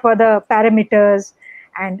 what were the parameters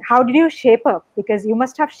and how did you shape up? Because you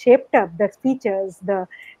must have shaped up the features, the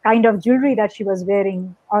kind of jewelry that she was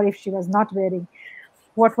wearing, or if she was not wearing.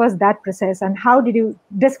 What was that process? And how did you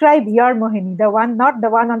describe your Mohini, the one, not the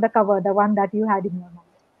one on the cover, the one that you had in your mind?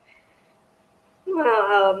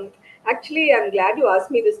 Actually, I'm glad you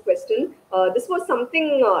asked me this question. This was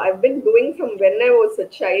something I've been doing from when I was a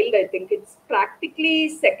child. I think it's practically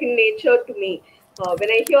second nature to me.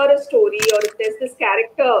 When I hear a story or if there's this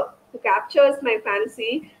character who captures my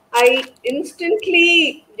fancy, I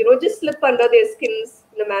instantly, just slip under their skins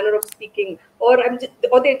in a manner of speaking, or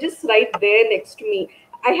or they're just right there next to me.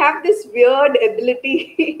 I have this weird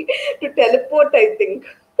ability to teleport, I think.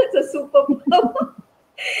 It's a superpower.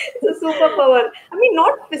 It's a superpower. I mean,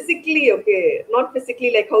 not physically, okay, not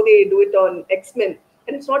physically like how they do it on X-Men,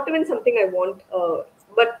 and it's not even something I want.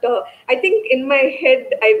 But I think in my head,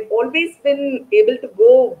 I've always been able to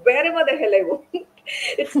go wherever the hell I want.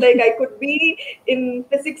 It's like I could be in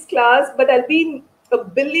physics class, but I'll be a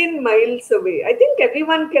billion miles away. I think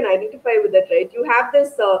everyone can identify with that, right? You have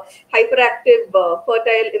this hyperactive,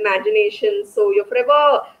 fertile imagination, so you're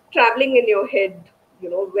forever traveling in your head,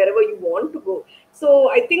 wherever you want to go. So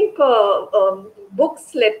I think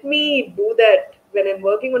books let me do that. When I'm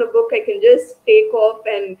working on a book, I can just take off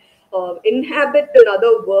and inhabit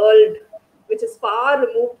another world which is far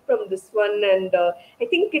removed from this one. And I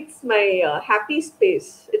think it's my happy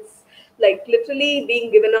space. It's like literally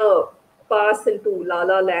being given a pass into La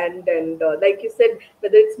La Land. And like you said,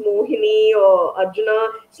 whether it's Mohini or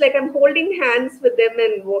Arjuna, it's like I'm holding hands with them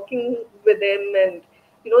and walking with them. And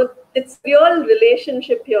it's real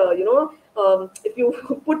relationship here. If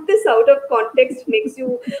you put this out of context, makes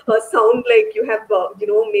you sound like you have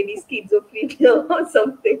maybe schizophrenia or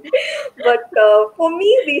something. But for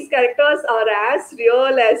me, these characters are as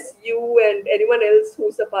real as you and anyone else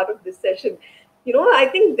who's a part of this session. I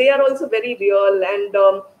think they are also very real.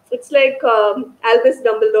 And it's like Albus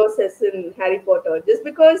Dumbledore says in Harry Potter, just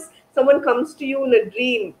because someone comes to you in a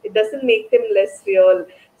dream, it doesn't make them less real.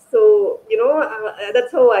 So,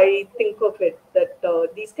 that's how I think of it, that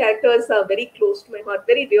these characters are very close to my heart,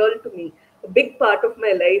 very real to me, a big part of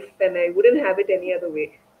my life, and I wouldn't have it any other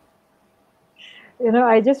way.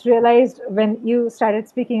 I just realized when you started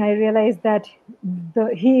speaking, I realized that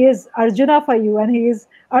he is Arjuna for you and he is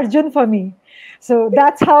Arjun for me. So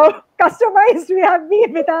that's how customized we have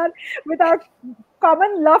been with our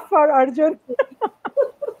common love for Arjun.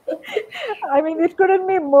 I mean, it couldn't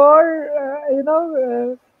be more,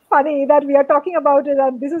 funny that we are talking about it,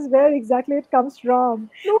 and this is where exactly it comes from.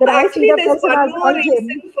 No, That I see actually, the there's person one as more Arjun.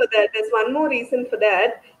 reason for that. There's one more reason for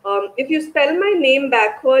that. If you spell my name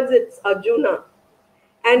backwards, it's Arjuna.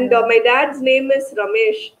 And Yeah. my dad's name is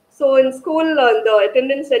Ramesh. So in school, on the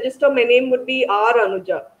attendance register, my name would be R.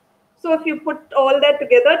 Anuja. So if you put all that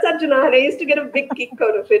together, it's Arjuna. And I used to get a big kick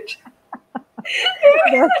out of it.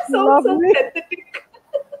 That's So lovely. pathetic.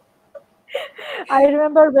 I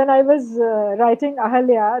remember when I was writing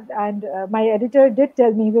Ahalya, and my editor did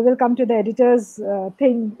tell me we will come to the editor's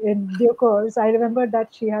thing in due course. I remember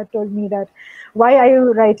that she had told me that, why are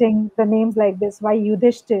you writing the names like this? Why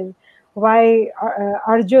Yudhishthir? Why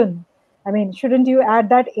Arjun? I mean, shouldn't you add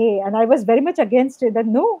that A? And I was very much against it. That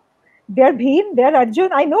no, they're Bhim, they're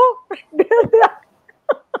Arjun. I know.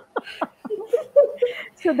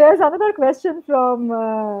 So there's another question from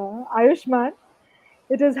Ayushman.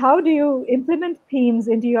 It is, how do you implement themes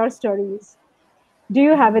into your stories? Do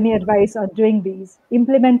you have any advice on doing these,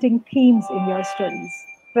 implementing themes in your stories?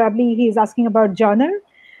 Probably he is asking about genre,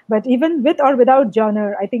 but even with or without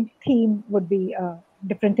genre, I think theme would be a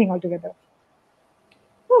different thing altogether.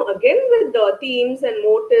 Oh, again, with the themes and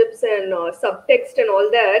motives and subtext and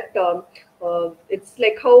all that, it's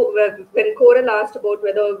like how when Koral asked about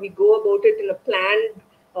whether we go about it in a planned,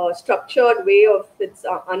 structured way of it's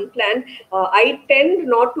unplanned. I tend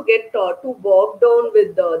not to get too bogged down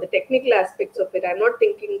with the technical aspects of it. I'm not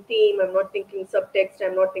thinking theme, I'm not thinking subtext,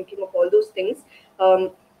 I'm not thinking of all those things.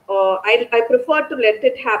 I prefer to let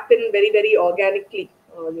it happen very, very organically.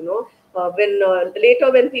 When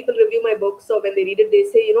later when people review my books or when they read it, they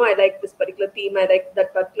say, I like this particular theme, I like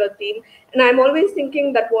that particular theme, and I'm always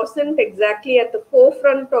thinking that wasn't exactly at the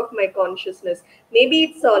forefront of my consciousness. Maybe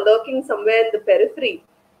it's lurking somewhere in the periphery.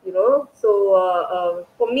 So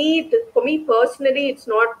for me personally, it's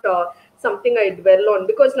not something I dwell on,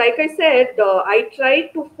 because, like I said, I try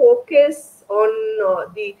to focus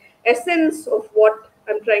on the essence of what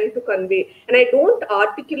I'm trying to convey, and I don't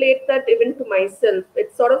articulate that even to myself.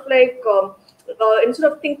 It's sort of like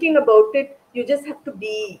instead of thinking about it, you just have to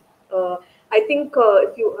be. I think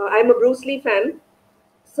if you, I'm a Bruce Lee fan,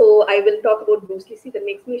 so I will talk about Bruce Lee. See, that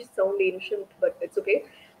makes me sound ancient, but it's okay.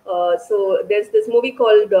 So there's this movie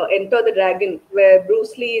called Enter the Dragon, where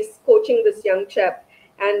Bruce Lee is coaching this young chap,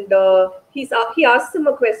 and he asks him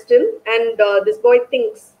a question, and this boy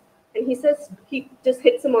thinks, and he says, he just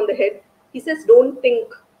hits him on the head. He says, "Don't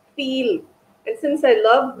think, feel." And since I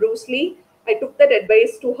love Bruce Lee, I took that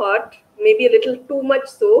advice to heart, maybe a little too much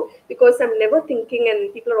so, because I'm never thinking,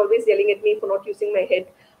 and people are always yelling at me for not using my head.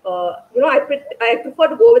 I prefer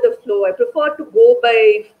to go with the flow. I prefer to go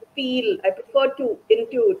by feel. I prefer to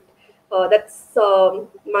intuit. That's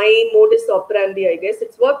my modus operandi, I guess.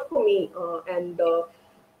 It's worked for me, and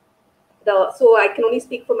so I can only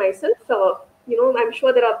speak for myself. I'm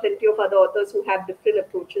sure there are plenty of other authors who have different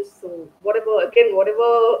approaches. So whatever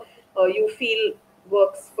you feel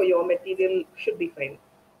works for your material should be fine.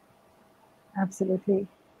 Absolutely.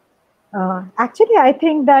 Actually, I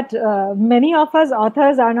think that many of us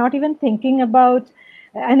authors are not even thinking about,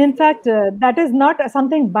 and in fact, that is not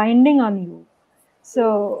something binding on you.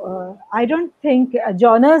 So I don't think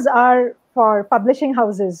genres are for publishing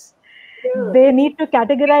houses. Yeah. They need to We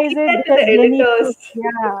categorize leave it that to the because they need to, editors.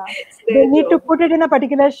 yeah, It's they their need to job. put it in a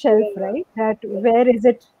particular shelf, Yeah. right? That Yeah. where is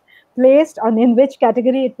it placed on in which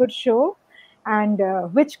category it would show, and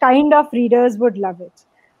which kind of readers would love it.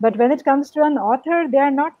 But when it comes to an author, they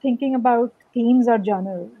are not thinking about themes or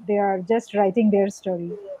genre. They are just writing their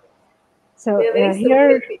story. So They are very simple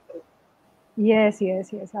here, people. yes,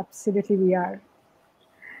 yes, yes, absolutely, we are.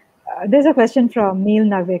 There's a question from Neil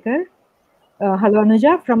Nagvekar. Hello,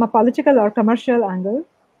 Anuja. From a political or commercial angle,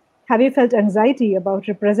 have you felt anxiety about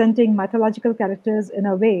representing mythological characters in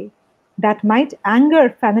a way that might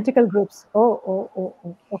anger fanatical groups? Oh, oh, oh,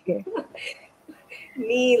 oh. Okay.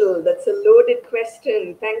 Neil, that's a loaded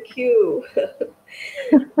question. Thank you.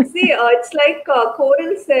 See, it's like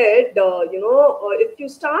Koral said, if you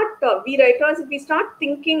start, we writers, if we start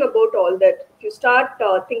thinking about all that, if you start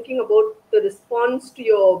thinking about the response to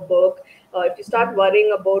your work, if you start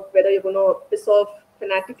worrying about whether you're going to piss off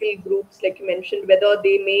fanatical groups, like you mentioned, whether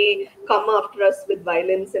they may come after us with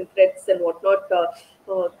violence and threats and whatnot,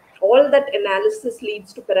 all that analysis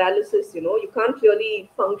leads to paralysis. You can't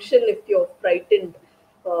really function if you're frightened.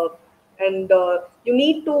 Uh, and you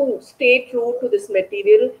need to stay true to this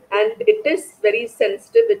material, and it is very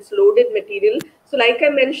sensitive, it's loaded material. So like I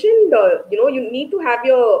mentioned, you need to have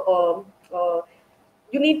your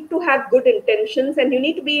you need to have good intentions, and you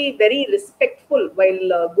need to be very respectful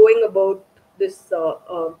while going about this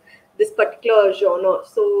this particular genre.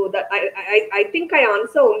 So that I think I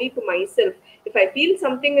answer only to myself. If I feel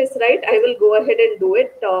something is right, I will go ahead and do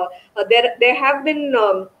it. There have been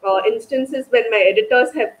instances when my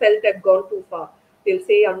editors have felt I've gone too far. They'll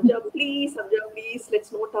say, Anja, please,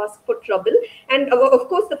 let's not ask for trouble. And of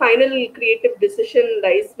course, the final creative decision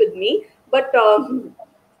lies with me. But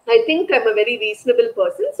I think I'm a very reasonable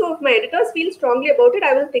person. So if my editors feel strongly about it,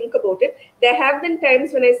 I will think about it. There have been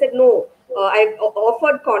times when I said no. I've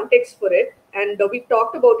offered context for it, and we've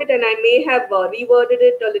talked about it, and I may have reworded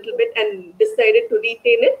it a little bit and decided to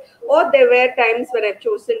retain it. Or there were times when I've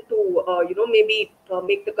chosen to, maybe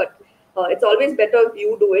make the cut. It's always better if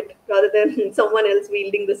you do it rather than someone else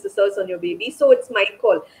wielding the scissors on your baby. So it's my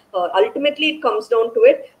call. Ultimately, it comes down to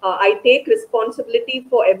it. I take responsibility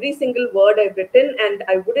for every single word I've written, and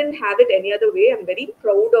I wouldn't have it any other way. I'm very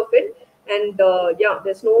proud of it. And yeah,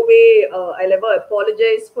 there's no way I'll ever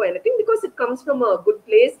apologize for anything because it comes from a good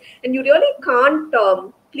place. And you really can't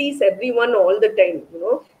please everyone all the time.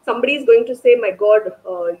 Somebody is going to say, my God,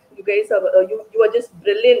 you guys are, you are just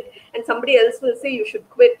brilliant. And somebody else will say, you should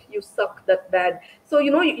quit, you suck that bad. So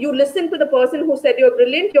you listen to the person who said you're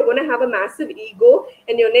brilliant, you're going to have a massive ego,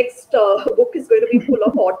 and your next book is going to be full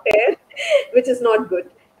of hot air, which is not good.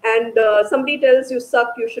 And somebody tells you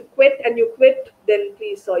suck, you should quit, and you quit, then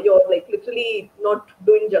please, you're like literally not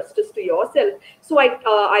doing justice to yourself. So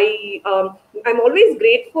I'm always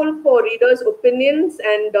grateful for readers' opinions,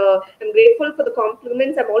 and I'm grateful for the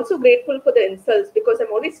compliments. I'm also grateful for the insults because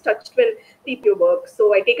I'm always touched when people work.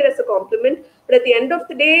 So I take it as a compliment. But at the end of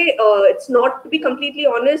the day, it's not, to be completely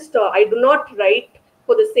honest, I do not write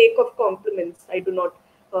for the sake of compliments. I do not.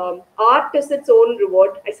 Art is its own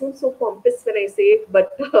reward. I sound so pompous when I say it,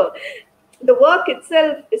 but the work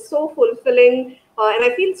itself is so fulfilling, and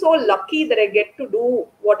I feel so lucky that I get to do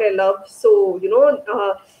what I love. So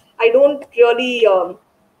I don't really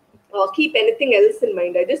keep anything else in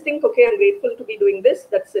mind. I just think, okay, I'm grateful to be doing this.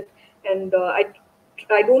 That's it. And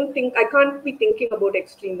I don't think I can't be thinking about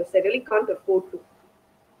extremists. I really can't afford to.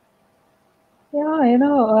 Yeah,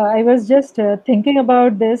 I was just thinking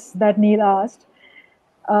about this that Neil asked.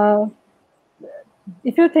 Uh,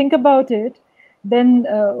 if you think about it, then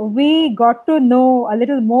we got to know a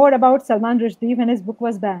little more about Salman Rushdie when his book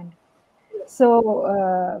was banned.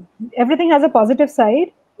 So everything has a positive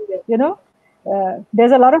side, Yeah. you know.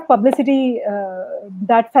 There's a lot of publicity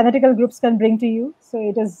that fanatical groups can bring to you. So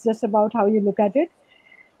it is just about how you look at it.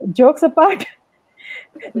 Jokes apart,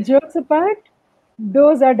 jokes apart,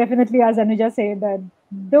 those are definitely, as Anuja said, that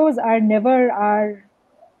those are never our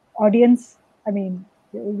audience. I mean,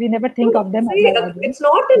 We never think No, of them as see, our audience. it's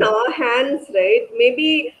not in Yeah, our hands, right?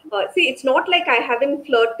 Maybe, see, it's not like I haven't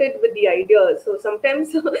flirted with the idea. So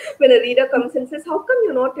sometimes when a reader comes and says, "How come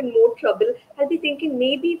you're not in more trouble?" I'll be thinking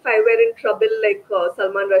maybe if I were in trouble like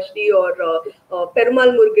Salman Rushdie or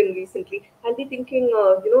Perumal Murugan recently, I'll be thinking,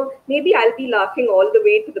 maybe I'll be laughing all the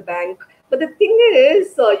way to the bank. But the thing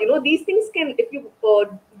is, these things can, if you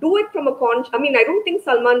do it from a I mean, I don't think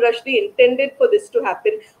Salman Rushdie intended for this to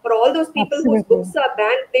happen, or all those people whose absolutely. books are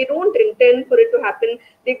banned, they don't intend for it to happen.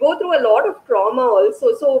 They go through a lot of trauma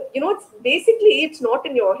also. So, it's basically, it's not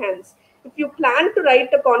in your hands. If you plan to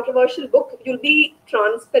write a controversial book, you'll be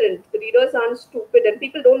transparent. The readers aren't stupid, and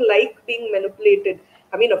people don't like being manipulated.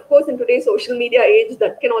 I mean, of course, in today's social media age,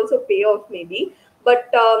 that can also pay off maybe. But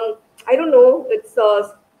I don't know.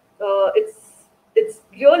 It's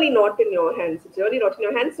really not in your hands. It's really not in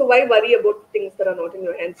your hands. So why worry about things that are not in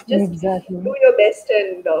your hands? Just Exactly. do your best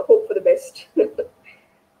and hope for the best.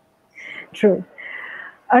 True.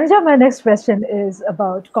 Anuja, my next question is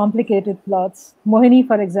about complicated plots. Mohini,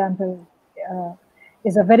 for example, uh,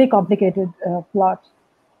 is a very complicated plot.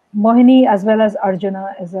 Mohini, as well as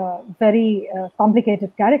Arjuna, is a very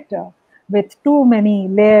complicated character with too many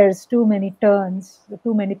layers, too many turns,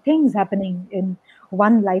 too many things happening in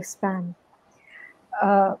one lifespan.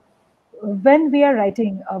 Uh, when we are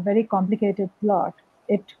writing a very complicated plot,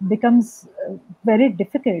 it becomes very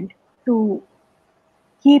difficult to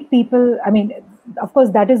keep people. I mean, of course,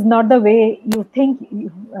 that is not the way you think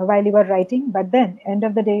while you are writing, but then, end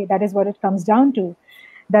of the day, that is what it comes down to.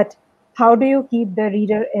 That how do you keep the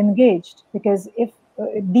reader engaged? Because if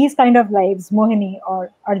these kind of lives, Mohini or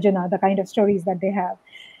Arjuna, the kind of stories that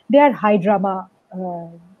they are high drama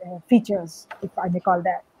features, if I may call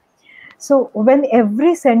that. So when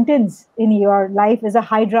every sentence in your life is a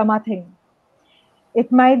high drama thing,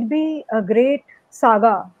 it might be a great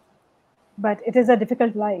saga, but it is a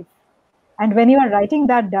difficult life. And when you are writing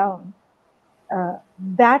that down,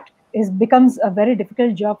 that is becomes a very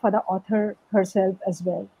difficult job for the author herself as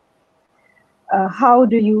well. How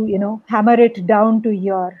do you, hammer it down to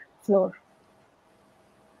your floor?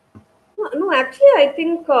 No, actually, I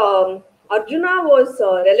think Arjuna was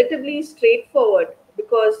relatively straightforward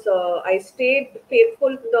because I stayed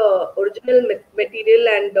faithful to the original material,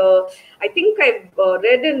 and I think I've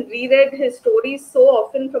read and reread his stories so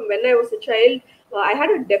often from when I was a child. I had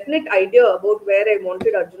a definite idea about where I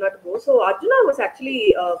wanted Arjuna to go. So Arjuna was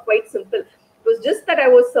actually quite simple. It was just that I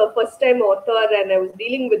was a first time author and I was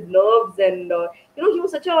dealing with nerves, and he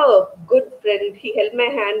was such a good friend. He held my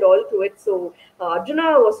hand all through it. So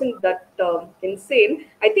Arjuna wasn't that insane.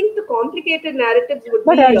 I think the complicated narratives would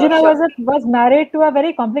But be Arjuna Shakti. was married to a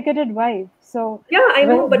very complicated wife. So Yeah, I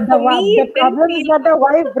know, but for me, the it didn't problems feel. that the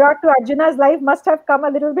wife brought to Arjuna's life must have come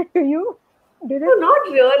a little bit to you, did No, it?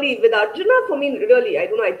 not really. With Arjuna, for me, really, I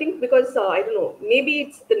don't know. I think because, I don't know, maybe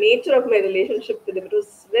it's the nature of my relationship with him. It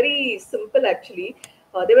was very simple, actually.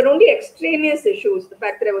 There were only extraneous issues, the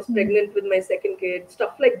fact that I was Hmm. pregnant with my second kid,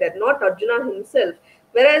 stuff like that, not Arjuna himself.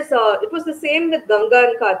 Whereas it was the same with Ganga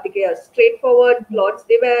and Kartikeya, straightforward plots.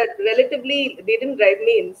 They didn't drive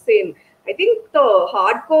me insane. I think the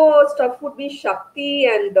hardcore stuff would be Shakti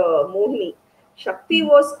and Mohini. Shakti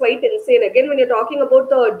was quite insane. Again, when you're talking about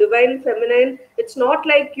the divine feminine, it's not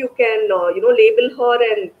like you can, label her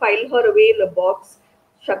and file her away in a box.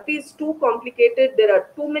 Shakti is too complicated. There are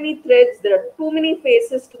too many threads. There are too many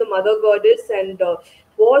faces to the mother goddess, and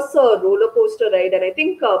was a roller coaster ride. And I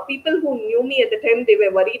think people who knew me at the time, they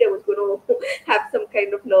were worried I was going to have some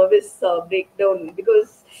kind of nervous breakdown,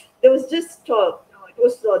 because there was just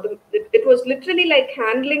it was literally like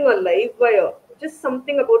handling a live wire. Just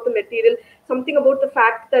something about the material, something about the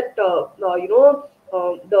fact that the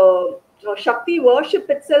Shakti worship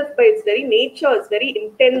itself, by its very nature, is very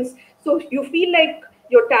intense. So you feel like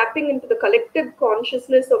you're tapping into the collective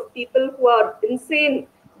consciousness of people who are insane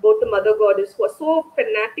about the mother goddess, who are so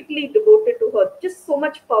fanatically devoted to her. Just so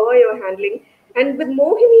much power you're handling. And with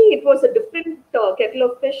Mohini, it was a different kettle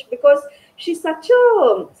of fish, because she's such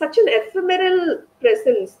an ephemeral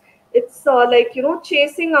presence. It's like,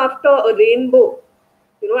 chasing after a rainbow.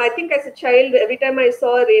 I think as a child, every time I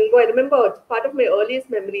saw a rainbow, I remember it's part of my earliest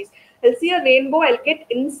memories. I'll see a rainbow, I'll get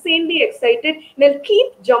insanely excited, and I'll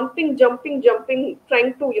keep jumping, jumping, jumping,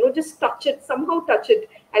 trying to, just touch it, somehow touch it.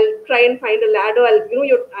 I'll try and find a ladder.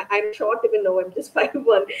 I'm short even now, I'm just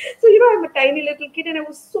 5'1". So, I'm a tiny little kid, and I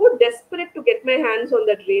was so desperate to get my hands on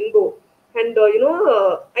that rainbow. And,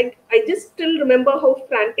 I just still remember how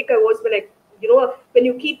frantic I was when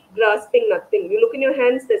you keep grasping nothing. You look in your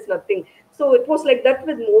hands, there's nothing. So it was like that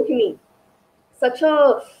with Mohini. Such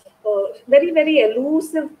a very, very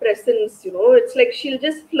elusive presence. It's like she'll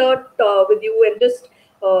just flirt with you and just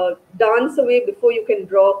dance away before you can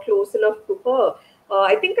draw close enough to her.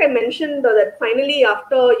 I think I mentioned that finally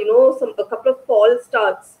after a couple of false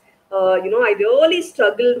starts, I really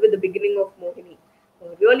struggled with the beginning of Mohini.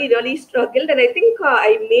 Really struggled, and I think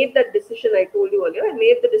I made that decision. I told you earlier, I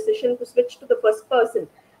made the decision to switch to the first person,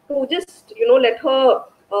 to just let her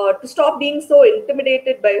to stop being so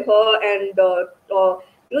intimidated by her, and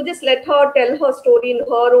just let her tell her story in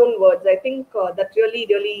her own words. I think that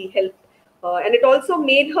really helped, and it also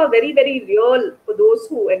made her very real for those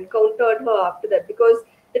who encountered her after that, because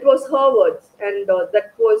it was her words, and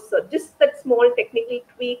that was just that small technical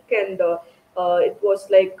tweak, and it was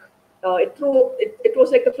like it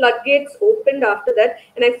was like the floodgates opened after that,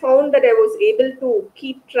 and I found that I was able to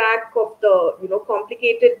keep track of the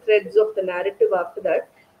complicated threads of the narrative after that.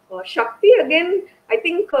 Shakti again, I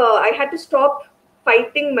think I had to stop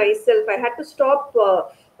fighting myself. I had to stop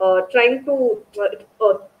trying to.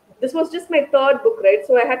 This was just my third book, right?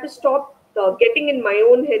 So I had to stop getting in my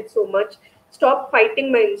own head so much, stop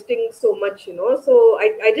fighting my instincts so much, So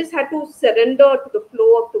I just had to surrender to the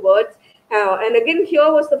flow of the words. And again, here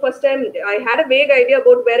was the first time I had a vague idea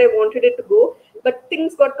about where I wanted it to go, but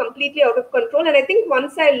things got completely out of control. And I think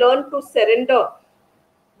once I learned to surrender,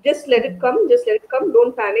 just let it come,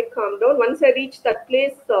 don't panic, calm down. Once I reached that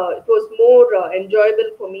place, it was more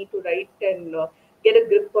enjoyable for me to write and get a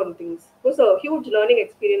grip on things. It was a huge learning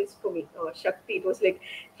experience for me. Shakti, it was like,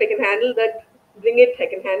 if I can handle that, bring it, I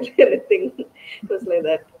can handle anything. It was like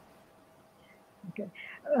that. Okay.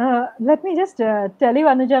 Let me just tell you,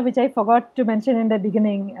 Anuja, which I forgot to mention in the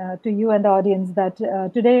beginning to you and the audience, that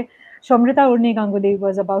today Somrita Urni Ganguly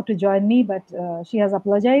was about to join me, but she has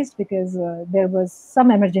apologized because there was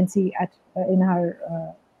some emergency in her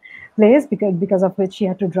place, because of which she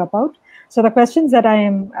had to drop out. So the questions that I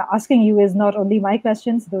am asking you is not only my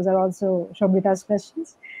questions; those are also Somrita's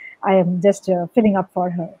questions. I am just filling up for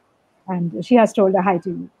her, and she has told a hi to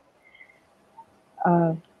you.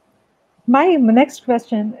 My next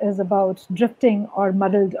question is about drifting or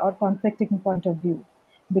muddled or conflicting point of view,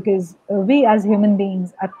 because we as human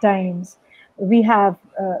beings at times, we have,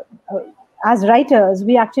 as writers,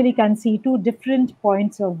 we actually can see two different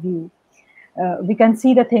points of view. We can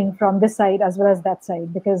see the thing from this side as well as that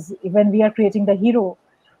side, because when we are creating the hero,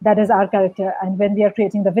 that is our character, and when we are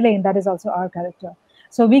creating the villain, that is also our character.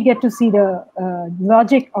 So we get to see the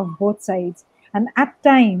logic of both sides, and at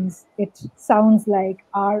times it sounds like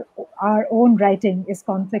our own writing is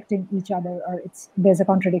conflicting each other, or there's a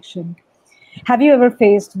contradiction. Have you ever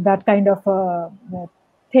faced that kind of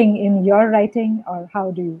thing in your writing, or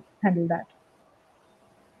how do you handle that?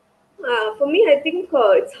 For me, I think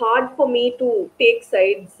it's hard for me to take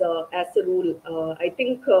sides as a rule. I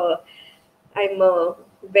think I'm a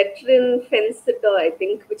veteran fence sitter, I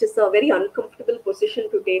think, which is a very uncomfortable position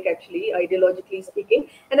to take, actually, ideologically speaking.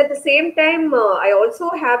 And at the same time, I also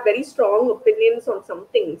have very strong opinions on some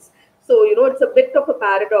things. So, it's a bit of a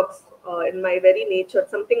paradox in my very nature,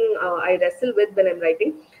 something I wrestle with when I'm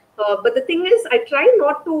writing. But the thing is, I try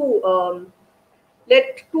not to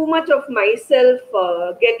let too much of myself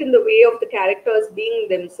get in the way of the characters being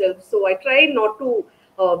themselves. So I try not to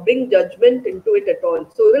bring judgment into it at all.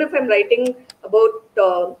 So even if I'm writing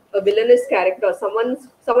about a villainous character, someone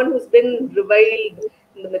who's been reviled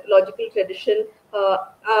in the mythological tradition,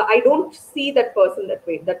 I don't see that person that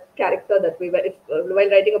way, that character that way. While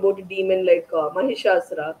writing about a demon like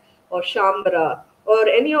Mahishasura or Shambara or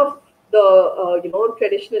any of the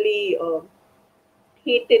traditionally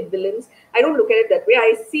hated villains, I don't look at it that way.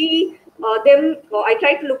 I see them. I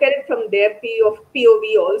try to look at it from their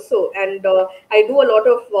POV also, and I do a lot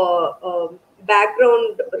of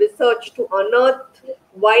background research to unearth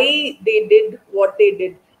why they did what they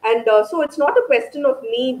did. And so it's not a question of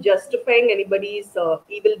me justifying anybody's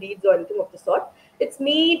evil deeds or anything of the sort. It's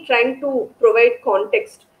me trying to provide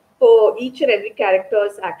context for each and every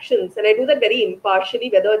character's actions, and I do that very impartially,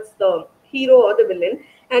 whether it's the hero or the villain.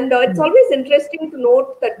 And it's always interesting to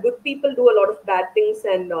note that good people do a lot of bad things,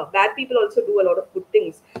 and bad people also do a lot of good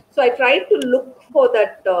things. So I try to look for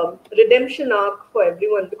that redemption arc for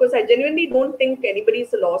everyone, because I genuinely don't think anybody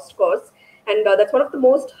is a lost cause. And that's one of the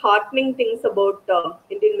most heartening things about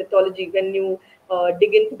Indian mythology when you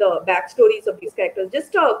dig into the backstories of these characters.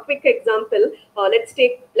 Just a quick example.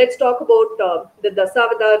 Let's talk about the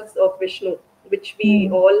Dasavatars of Vishnu, which we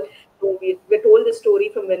all know. We're told the story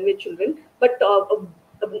from when we're children. But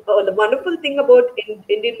the wonderful thing about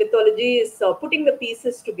Indian mythology is putting the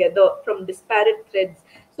pieces together from disparate threads.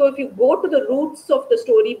 So if you go to the roots of the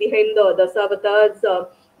story behind the Dasavatars,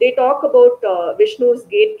 they talk about Vishnu's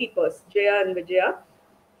gatekeepers, Jaya and Vijaya,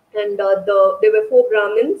 and there were four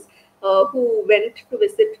Brahmins. who went to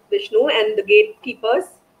visit Vishnu, and the gatekeepers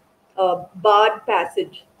barred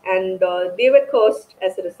passage, and they were cursed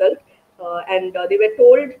as a result. And they were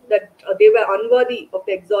told that they were unworthy of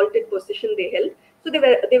the exalted position they held. So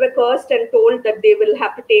they were cursed and told that they will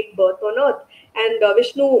have to take birth on earth. And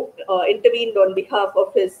Vishnu intervened on behalf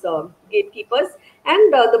of his gatekeepers,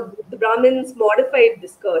 and the Brahmins modified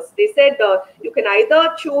this curse. They said you can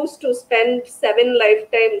either choose to spend 7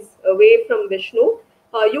 lifetimes away from Vishnu,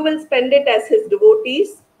 you will spend it as his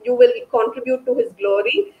devotees, you will contribute to his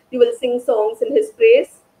glory, you will sing songs in his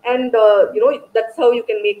praise, and that's how you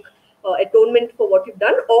can make atonement for what you've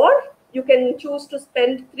done. Or you can choose to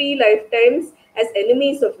spend 3 lifetimes as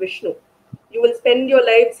enemies of Vishnu. You will spend your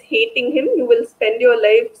lives hating him. You will spend your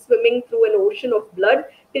life swimming through an ocean of blood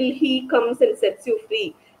till he comes and sets you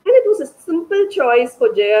free. And it was a simple choice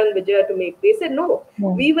for Jaya and Vijaya to make. They said, no, Yeah.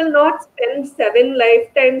 we will not spend 7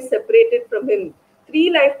 lifetimes separated from him. 3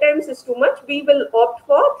 lifetimes is too much. We will opt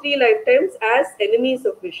for 3 lifetimes as enemies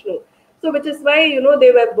of Vishnu. So, which is why,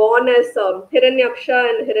 they were born as Hiranyaksha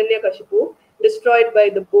and Hiranyakashipu, destroyed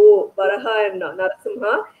by the bow, Varaha and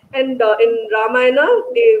Narasimha. And in Ramayana,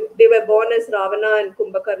 they were born as Ravana and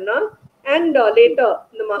Kumbhakarna. And later,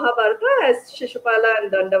 in the Mahabharata, as Shishupala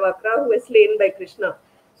and Dandavakra, who were slain by Krishna.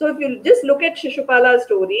 So if you just look at Shishupala's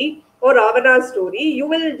story or Ravana's story, you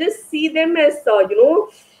will just see them as,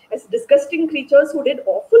 as disgusting creatures who did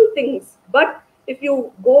awful things. But if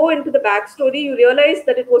you go into the backstory, you realize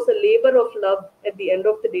that it was a labor of love at the end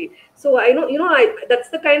of the day. So I know, that's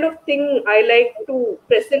the kind of thing I like to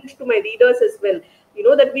present to my readers as well.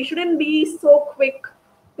 That we shouldn't be so quick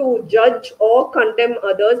to judge or condemn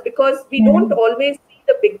others, because we don't Mhm. always see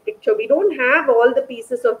the big picture. We don't have all the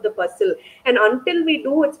pieces of the puzzle. And until we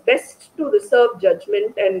do, it's best to reserve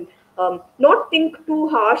judgment and not think too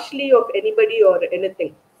harshly of anybody or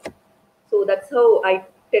anything. So that's how I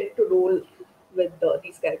tend to roll with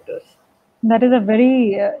these characters. That is a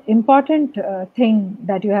very important thing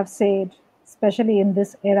that you have said, especially in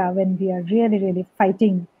this era when we are really, really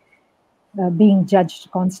fighting being judged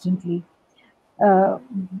constantly. Uh,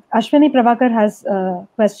 Ashwini Pravakar has a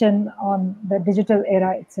question on the digital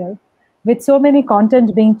era itself. With so many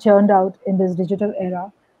content being churned out in this digital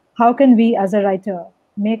era, how can we as a writer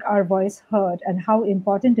make our voice heard, and how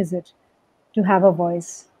important is it to have a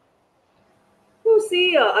voice? You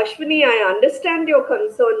see, Ashwini, I understand your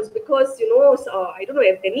concerns because, I don't know,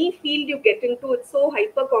 if any field you get into, it's so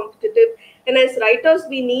hyper competitive. And as writers,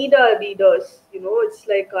 we need our readers. It's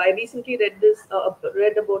like I recently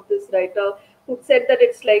read about this writer who said that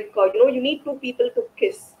it's like, you need two people to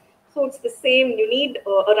kiss. So it's the same.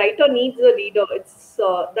 A writer needs a reader. It's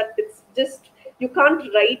just, you can't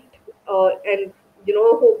write and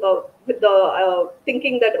hope, with the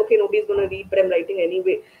thinking that okay, nobody's going to read, but I'm writing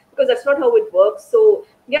anyway, because that's not how it works. So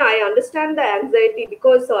yeah, I understand the anxiety,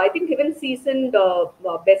 because I think even seasoned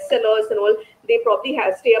bestsellers and all, they probably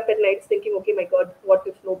have stay up at nights thinking, okay, my God, what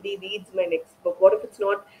if nobody reads my next book? What if it's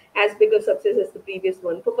not as big a success as the previous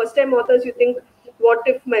one? For first time authors, you think, what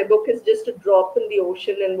if my book is just a drop in the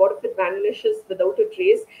ocean, and what if it vanishes without a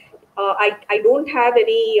trace? I don't have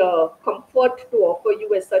any comfort to offer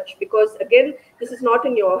you as such, because again, this is not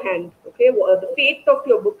in your hand. Okay, the fate of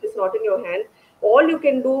your book is not in your hand. All you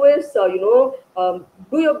can do is do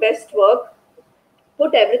your best work,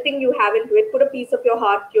 put everything you have into it, put a piece of your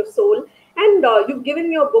heart, your soul, and you've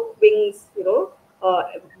given your book wings.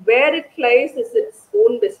 Where it flies is its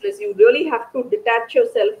own business. You really have to detach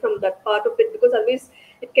yourself from that part of it, because otherwise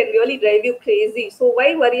it can really drive you crazy. So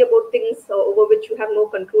why worry about things over which you have no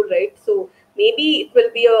control, right? So maybe it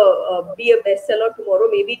will be a bestseller tomorrow,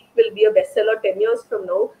 maybe it will be a bestseller 10 years from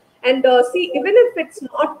now. And see, even if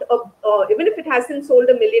it hasn't sold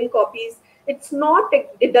 1 million copies, it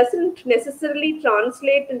doesn't necessarily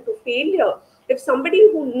translate into failure. If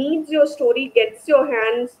somebody who needs your story gets their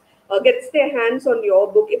hands on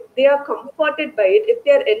your book, if they are comforted by it, if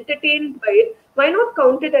they are entertained by it, why not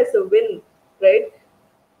count it as a win, right?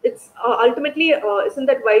 It's ultimately, isn't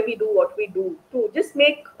that why we do what we do, to just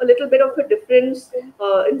make a little bit of a difference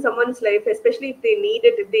in someone's life, especially if they need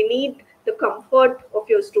it, if they need the comfort of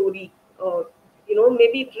your story.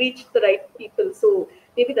 Maybe it reached the right people. So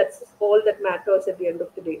maybe that's all that matters at the end of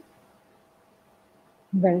the day.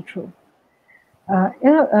 Very true.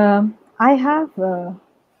 I have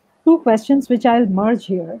two questions which I'll merge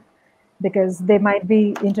here because they might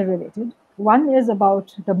be interrelated. One is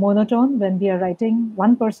about the monotone when we are writing.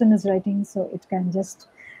 One person is writing, so it can just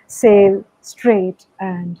sail straight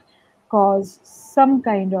and cause some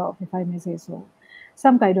kind of, if I may say so,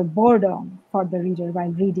 some kind of boredom for the reader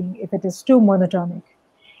while reading if it is too monotonic.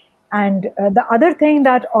 And the other thing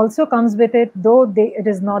that also comes with it, though it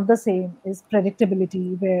is not the same, is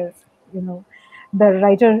predictability, where you know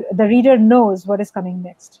the reader knows what is coming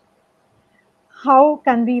next. How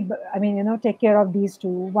can we, I mean, take care of these two?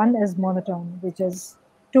 One is monotone, which is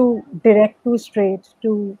too direct, too straight,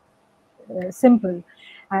 too simple,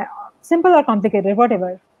 uh, simple or complicated,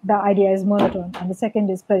 whatever. The idea is monotone, and the second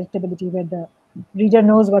is predictability, where the reader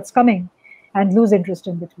knows what's coming and lose interest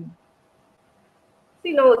in between.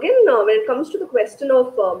 See, now again, when it comes to the question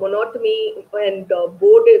of monotony and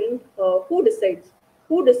boredom, who decides?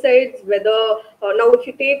 Who decides whether, now if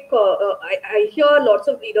you take, I hear lots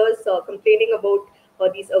of readers complaining about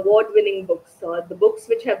these award-winning books, the books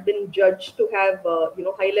which have been judged to have,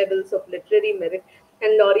 high levels of literary merit.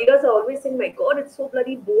 And readers are always saying, my God, it's so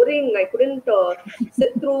bloody boring. I couldn't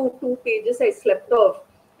sit through 2 pages, I slept off.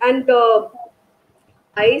 And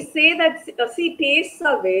I say that, see, tastes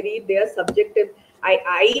are varied, they are subjective.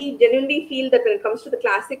 I genuinely feel that when it comes to the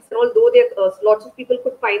classics, and although there lots of people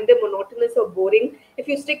could find them monotonous or boring, if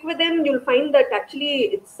you stick with them, you'll find that actually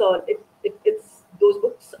it's those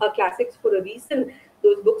books are classics for a reason.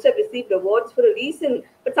 Those books have received awards for a reason.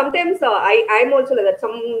 But sometimes I'm also like that.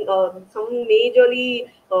 Some majorly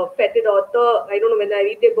feted author, I don't know, when I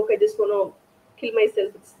read their book, I just want to kill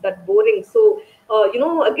myself. It's that boring. So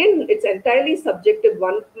again, it's entirely subjective.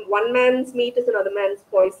 One man's meat is another man's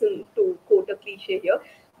poison, to quote a cliche here.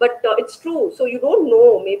 But it's true. So you don't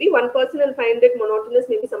know. Maybe one person will find it monotonous.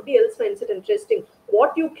 Maybe somebody else finds it interesting.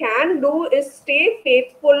 What you can do is stay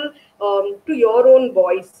faithful to your own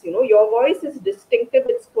voice. Your voice is distinctive.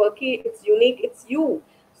 It's quirky. It's unique. It's you.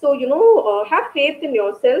 So, have faith in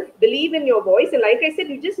yourself, believe in your voice. And like I said,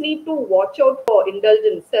 you just need to watch out for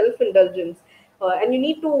indulgence, self indulgence. And you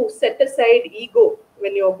need to set aside ego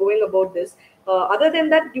when you're going about this. Other than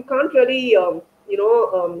that, you can't really,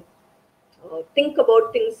 think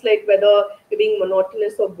about things like whether you're being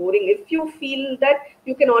monotonous or boring. If you feel that,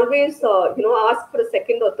 you can always, ask for a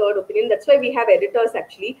second or third opinion. That's why we have editors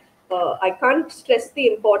actually. I can't stress the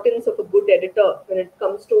importance of a good editor when it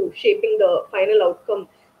comes to shaping the final outcome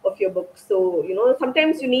of your book. So,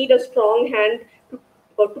 sometimes you need a strong hand to,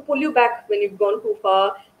 to pull you back when you've gone too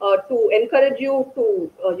far, to encourage you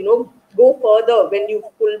to, go further when you've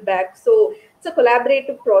pulled back. So it's a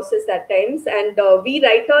collaborative process at times, and we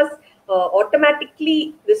writers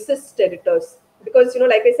automatically resist editors because,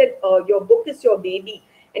 like I said, your book is your baby,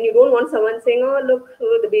 and you don't want someone saying, "Oh, look,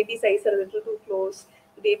 the baby's eyes are a little too close,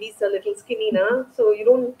 the baby's a little skinny now." So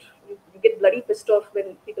you get bloody pissed off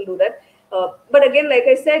when people do that. But again, like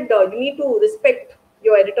I said, you need to respect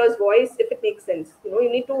your editor's voice if it makes sense.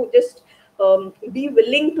 You need to just be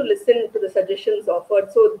willing to listen to the suggestions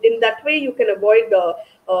offered. So in that way, you can avoid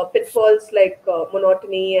pitfalls like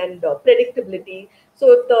monotony and predictability.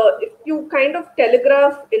 So if you kind of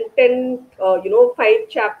telegraph intent, 5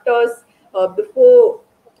 chapters before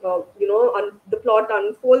the plot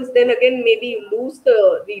unfolds, then again maybe you lose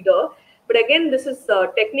the reader. But again, this is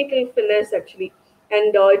technical finesse actually,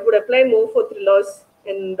 and it would apply more for thrillers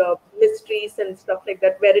and mysteries and stuff like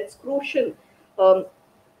that, where it's crucial.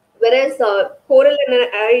 Whereas Koral and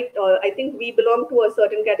I think we belong to a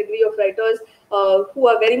certain category of writers who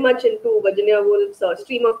are very much into Virginia Woolf's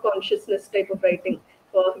stream of consciousness type of writing.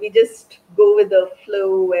 We just go with the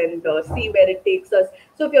flow and see where it takes us.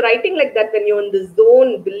 So if you're writing like that, when you're in the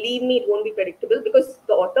zone, believe me, it won't be predictable because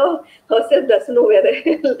the author herself doesn't know where the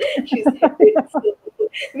hell she's headed. So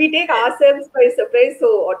we take ourselves by surprise,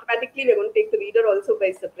 so automatically we're going to take the reader also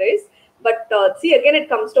by surprise. But see, again, it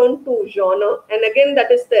comes down to genre, and again,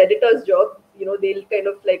 that is the editor's job. They'll kind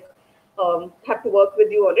of like have to work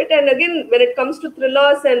with you on it. And again, when it comes to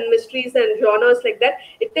thrillers and mysteries and genres like that,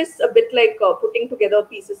 it is a bit like putting together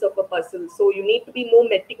pieces of a puzzle. So you need to be more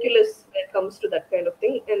meticulous when it comes to that kind of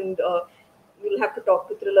thing, and you'll have to talk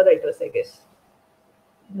to thriller writers, I guess.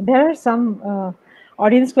 There are some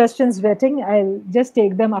audience questions waiting. I'll just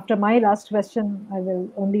take them after my last question. I will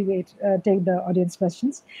only take the audience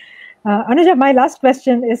questions. Anuja, my last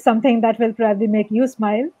question is something that will probably make you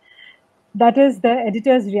smile. That is the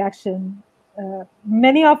editor's reaction.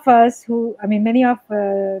 Many of us many of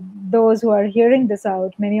those who are hearing this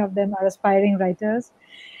out, many of them are aspiring writers.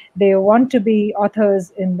 They want to be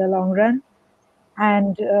authors in the long run.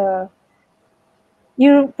 And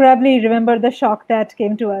you probably remember the shock that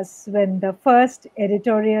came to us when the first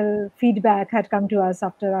editorial feedback had come to us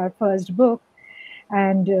after our first book.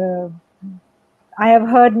 And I have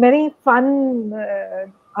heard many fun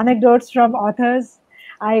anecdotes from authors.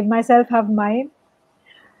 I myself have mine.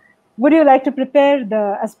 Would you like to prepare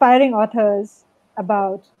the aspiring authors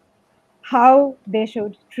about how they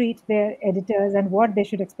should treat their editors and what they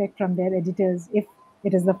should expect from their editors if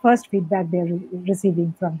it is the first feedback they're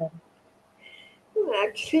receiving from them.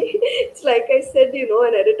 Actually, it's like I said,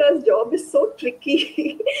 an editor's job is so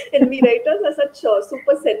tricky, and we writers are such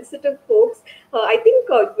super sensitive folks. I think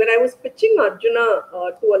when I was pitching Arjuna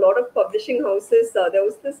to a lot of publishing houses, there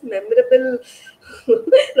was this memorable,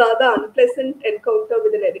 rather unpleasant encounter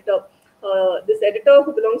with an editor. This editor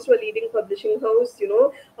who belongs to a leading publishing house,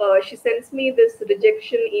 she sends me this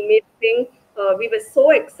rejection email thing. We were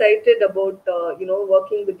so excited about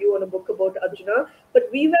working with you on a book about Arjuna, but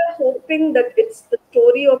we were hoping that it's the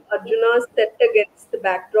story of Arjuna set against the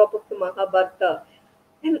backdrop of the Mahabharata.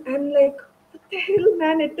 And I'm like, what the hell,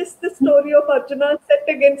 man? It is the story of Arjuna set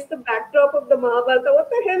against the backdrop of the Mahabharata. What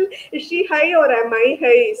the hell? Is she high or am I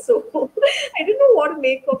high? So I didn't know what to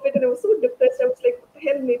make of it, and I was so depressed. I was like, what the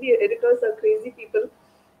hell? Maybe editors are crazy people.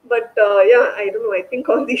 But yeah, I don't know. I think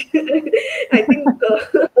all these, I think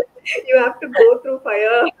you have to go through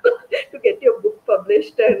fire to get your book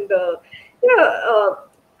published, and yeah.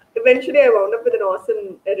 Eventually I wound up with an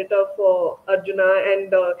awesome editor for Arjuna,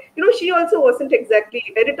 and she also wasn't exactly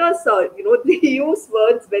editors. They use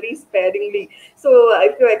words very sparingly. So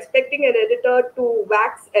if you're expecting an editor to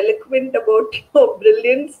wax eloquent about your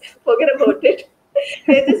brilliance, forget about it.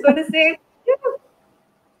 They're just going to say, yeah,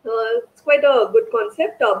 it's quite a good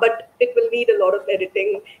concept, but it will need a lot of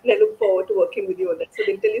editing, and I look forward to working with you on that. So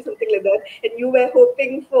they'll tell you something like that, and you were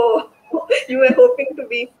hoping for, you were hoping to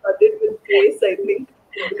be flooded with praise. I think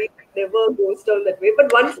usually it never goes down that way,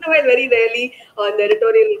 but once in a while, very rarely, on the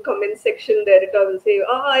editorial comment section, the editor will say,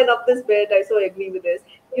 "Oh, I love this bit. I so agree with this."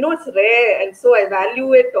 It's rare, and so I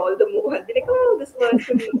value it all the more. I'll be like, "Oh, this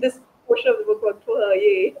person, this portion of the book worked for her,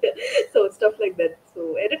 yay!" So stuff like that.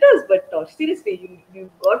 So editors, but seriously,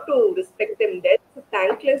 you've got to respect them. That's a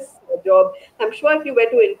thankless job. I'm sure if you were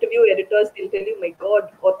to interview editors, they'll tell you, "My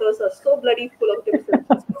God, authors are so bloody full of themselves."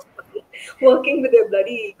 It's so funny. Working with their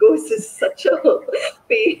bloody egos is such a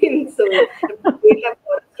pain. So we have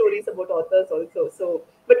horror stories about authors also. So,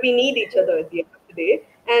 but we need each other at the end of the day,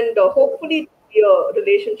 and hopefully be a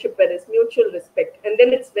relationship where there's mutual respect, and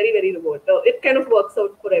then it's very, very reward. It kind of works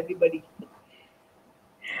out for everybody.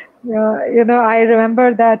 I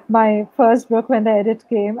remember that my first book, when the edit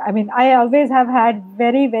came, I mean, I always have had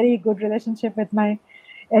very, very good relationship with my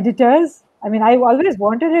editors. I mean, I always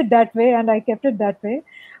wanted it that way and I kept it that way.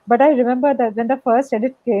 But I remember that when the first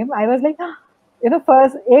edit came, I was like,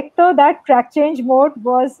 first, ek to that track change mode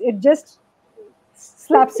was, it just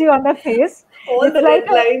slaps you on the face. All It's the like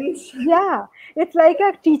red lines. yeah, it's like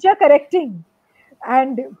a teacher correcting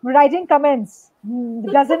and writing comments.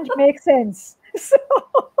 Doesn't make sense. So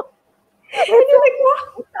And it's you're like, wow.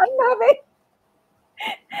 like unnerving.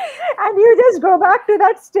 And you just go back to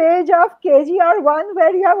that stage of KGR1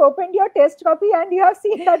 where you have opened your test copy and you have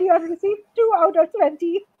seen that you have received 2 out of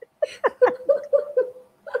 20.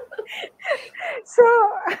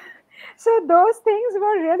 So, so those things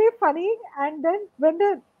were really funny. And then when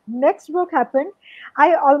the next book happened,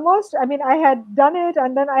 I mean, I had done it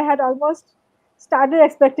and then I had almost started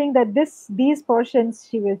expecting that these portions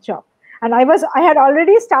she will chop. And I had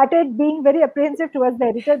already started being very apprehensive towards the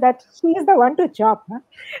editor that she is the one to chop. Huh?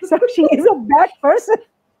 So she is a bad person.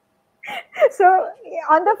 So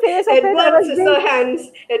on the face of it, I Edward was being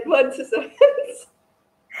Scissorhands. Edward Scissorhands.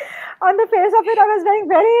 on the face of it, I was being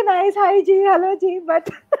very nice, hi G, hello G, but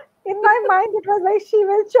in my mind it was like she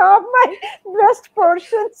will chop my breast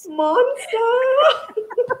portions. Monster.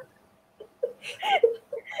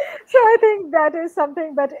 So I think that is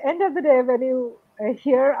something. But end of the day, when you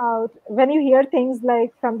hear things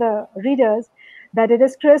like from the readers that it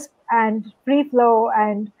is crisp and free flow,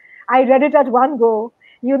 and I read it at one go,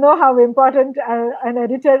 you know how important an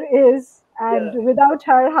editor is, and Yeah, without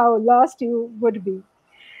her, how lost you would be.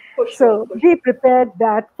 for sure, So for be sure. prepared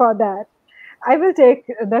that for that. I will take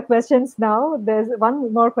the questions now. There's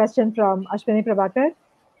one more question from Ashwini Prabhakar.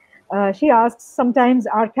 She asks, sometimes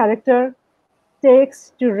our character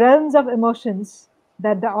takes to realms of emotions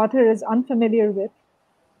that the author is unfamiliar with.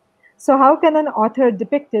 So, how can an author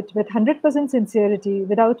depict it with 100% sincerity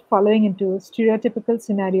without falling into stereotypical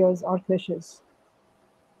scenarios or cliches?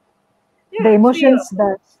 Yeah, The actually, emotions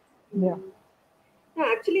that, yeah, mm, yeah,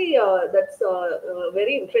 actually, that's a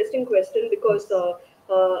very interesting question because, yes,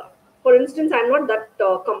 for instance, I'm not that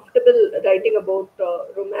comfortable writing about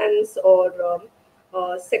romance or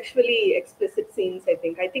sexually explicit scenes. I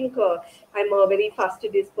think I'm a very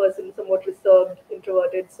fastidious person, somewhat reserved,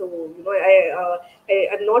 introverted. So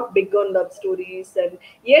I'm not big on love stories, and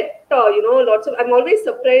yet lots of I'm always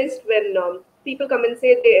surprised when people come and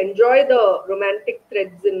say they enjoy the romantic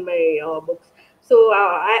threads in my books. So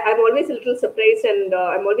I'm always a little surprised, and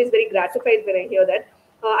I'm always very gratified when I hear that.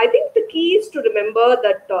 I think the key is to remember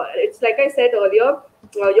that it's like I said earlier,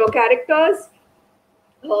 your characters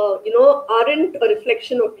aren't a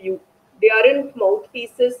reflection of you. They aren't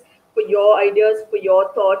mouthpieces for your ideas, for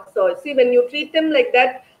your thoughts. See, when you treat them like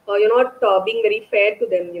that, you're not being very fair to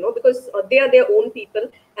them, because they are their own people,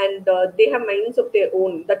 and they have minds of their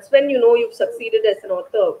own. That's when you've succeeded as an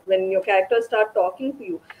author, when your characters start talking to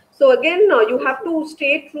you. So again, you have to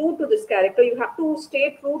stay true to this character. You have to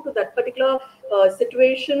stay true to that particular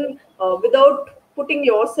situation without putting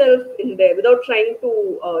yourself in there, without trying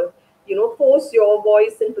to force your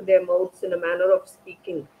voice into their mouths in a manner of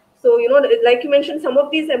speaking. So like you mentioned, some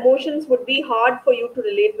of these emotions would be hard for you to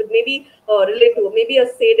relate with, maybe relate to maybe a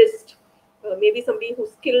sadist, maybe somebody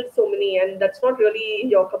who's killed so many, and that's not really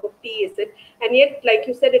your cup of tea, is it? And yet, like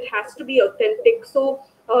you said, it has to be authentic. So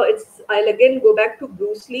I'll again go back to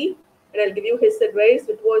Bruce Lee, and I'll give you his advice.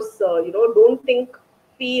 It was don't think,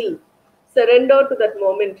 feel, surrender to that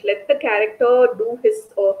moment, let the character do his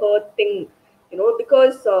or her thing,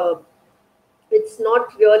 because it's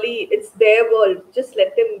not really, it's their world. Just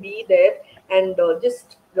let them be there, and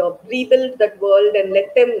just rebuild that world, and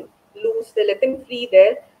let them loose, they let them free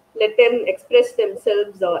there, let them express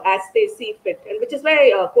themselves as they see fit. And which is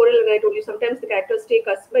why, Coral, and I told you, sometimes the characters take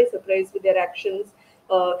us by surprise with their actions.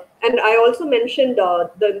 And I also mentioned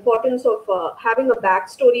the importance of having a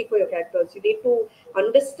backstory for your characters. You need to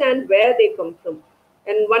understand where they come from,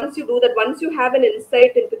 and once you do that, once you have an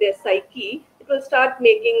insight into their psyche, it will start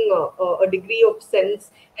making a degree of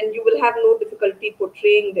sense, and you will have no difficulty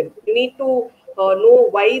portraying them. You need to know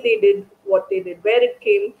why they did what they did, where it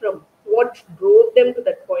came from, what drove them to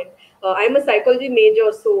that point. I'm a psychology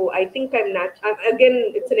major, so I think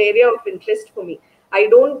again, it's an area of interest for me. I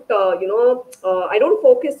don't, I don't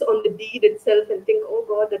focus on the deed itself and think, oh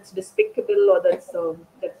God, that's despicable, or that's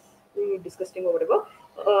really disgusting, or whatever.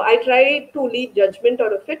 I try to leave judgment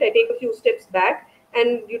out of it. I take a few steps back,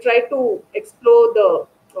 and you try to explore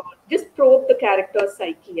just probe the character's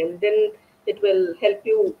psyche, and then it will help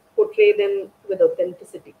you portray them with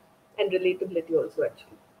authenticity and relatability also,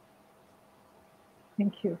 actually.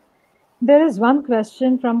 Thank you. There is one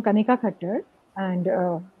question from Kanika Khattar, and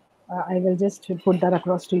I will just put that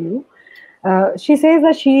across to you. She says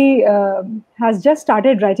that she has just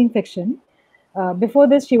started writing fiction. Before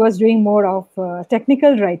this, she was doing more of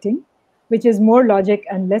technical writing, which is more logic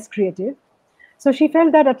and less creative. So she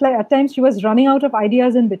felt that at times she was running out of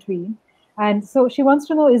ideas in between. And so she wants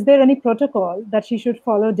to know, is there any protocol that she should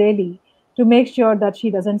follow daily to make sure that she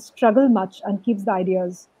doesn't struggle much and keeps the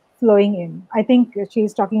ideas flowing in? I think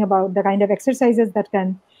she's talking about the kind of exercises that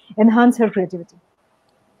can enhance her creativity.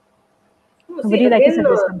 No, Would see, you like to again,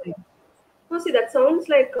 suggest something? no, see, that sounds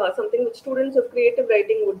like something which students of creative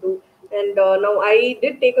writing would do. And now I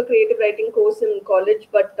did take a creative writing course in college,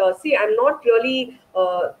 but see, I'm not really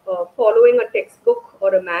following a textbook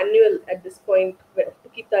or a manual at this point to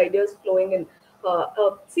keep the ideas flowing in.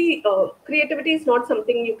 Creativity is not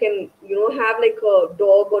something you can, have like a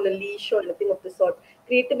dog on a leash or anything of the sort.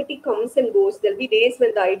 Creativity comes and goes. There'll be days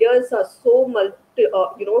when the ideas are so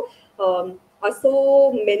are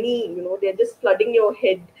so many, they're just flooding your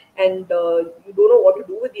head, and you don't know what to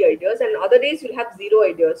do with the ideas. And other days you'll have zero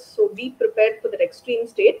ideas. So be prepared for that extreme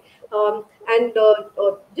state. And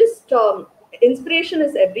just Inspiration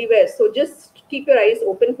is everywhere. So just keep your eyes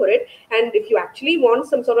open for it. And if you actually want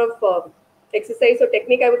some sort of exercise or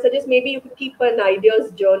technique, I would suggest maybe you could keep an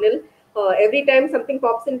ideas journal. Every time something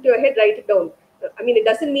pops into your head, write it down. I mean, it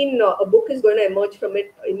doesn't mean a book is going to emerge from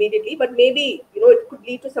it immediately, but maybe it could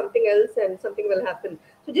lead to something else, and something will happen.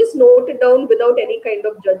 So just note it down without any kind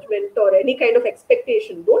of judgment or any kind of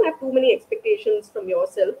expectation. Don't have too many expectations from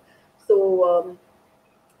yourself. So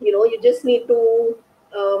you just need to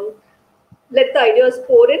let the ideas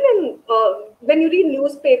pour in, and when you read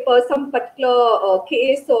newspaper, some particular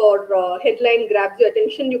case or headline grabs your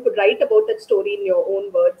attention, you could write about that story in your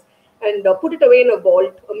own words, and put it away in a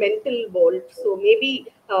vault, a mental vault. So maybe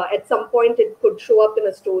at some point it could show up in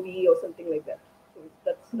a story or something like that. So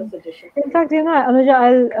that's the suggestion. In fact, Anuja,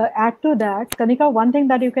 I'll add to that. Kanika, one thing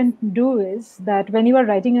that you can do is that when you are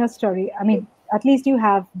writing a story, I mean, at least you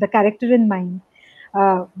have the character in mind,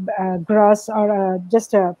 gross or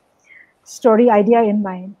just a story idea in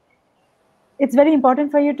mind. It's very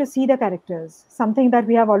important for you to see the characters, something that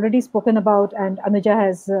we have already spoken about, and Anuja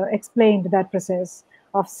has explained that process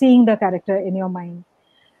of seeing the character in your mind.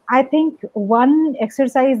 I think one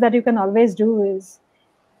exercise that you can always do is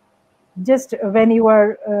just when you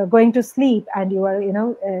are going to sleep and you are,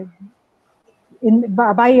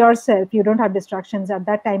 by yourself, you don't have distractions at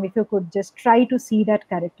that time. If you could just try to see that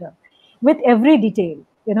character with every detail,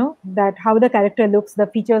 that how the character looks, the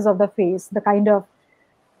features of the face, the kind of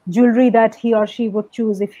jewelry that he or she would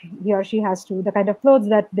choose if he or she has to, the kind of clothes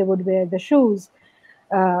that they would wear, the shoes,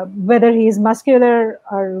 whether he is muscular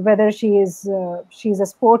or whether she's a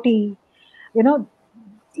sporty, you know,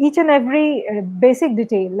 each and every basic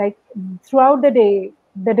detail, like throughout the day,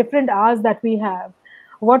 the different hours that we have,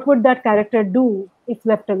 what would that character do if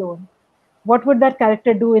left alone? What would that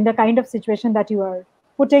character do in the kind of situation that you are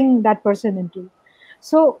putting that person into?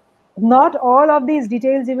 So, not all of these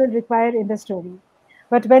details you will require in the story,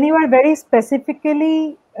 but when you are very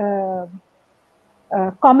specifically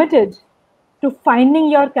committed to finding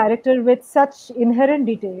your character with such inherent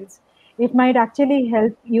details, it might actually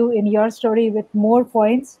help you in your story with more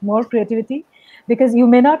points, more creativity, because you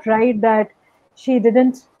may not write that she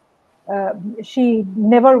didn't, she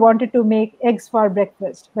never wanted to make eggs for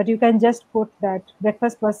breakfast, but you can just put that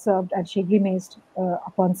breakfast was served and she grimaced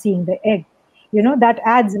upon seeing the egg. You know, that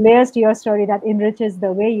adds layers to your story, that enriches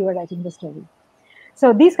the way you are writing the story.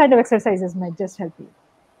 So these kind of exercises might just help you.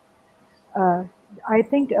 Uh, I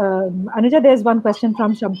think, Anuja, there's one question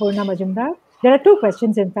from Shampurna Majumdar. There are two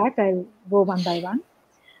questions, in fact. I'll go one by one.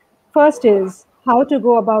 First is how to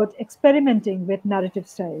go about experimenting with narrative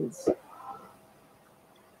styles.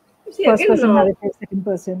 See, First again, person narrative, second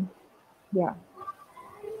person. Yeah.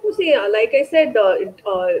 you see, like I said,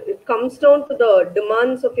 it comes down to the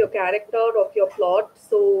demands of your character, of your plot.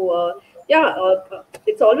 So,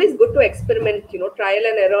 it's always good to experiment. You know, trial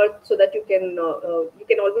and error, so that you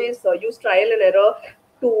can always use trial and error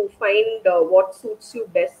to find what suits you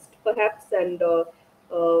best, perhaps, and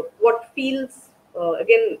what feels.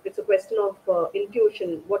 Again, it's a question of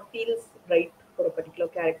intuition. What feels right for a particular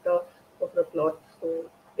character or for a plot. So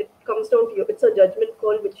it comes down to you. It's a judgment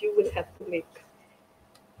call which you will have to make.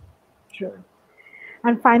 Sure.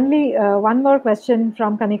 And finally, one more question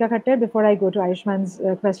from Kanika Khattar before I go to Ayushman's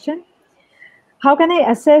question. How can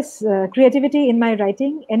I assess creativity in my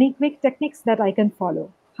writing? Any quick techniques that I can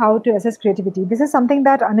follow? How to assess creativity? This is something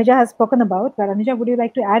that Anuja has spoken about. But Anuja, would you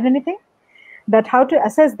like to add anything? That how to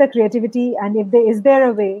assess the creativity, and if there is there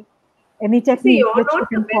a way, any See, technique you're which you not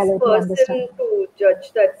the can best follow to person understand? to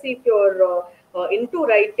judge that. See, if you're into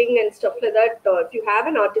writing and stuff like that, if you have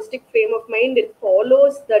an artistic frame of mind, it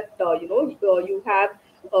follows that you have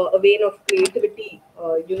a vein of creativity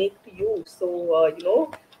unique to you. So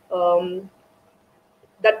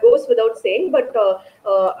that goes without saying. But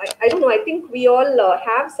I don't know. I think we all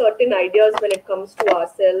have certain ideas when it comes to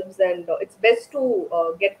ourselves, and it's best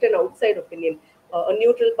to get an outside opinion, a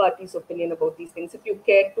neutral party's opinion about these things, if you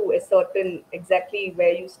care to ascertain exactly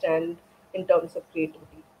where you stand in terms of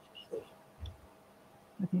creativity. So,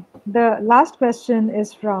 Okay. The last question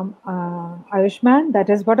is from Ayushman. That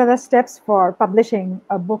is, what are the steps for publishing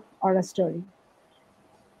a book or a story?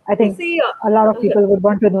 I think see, a lot of people would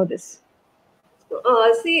want to know this.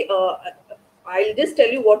 See, I'll just tell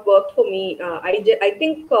you what worked for me. I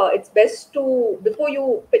think it's best to, before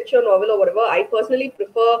you pitch your novel or whatever, I personally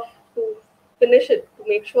prefer to finish it, to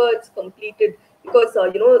make sure it's completed, because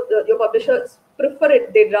your publishers prefer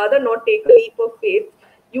it. They'd rather not take a leap of faith.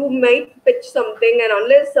 You might pitch something, and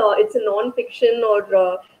unless it's a non-fiction,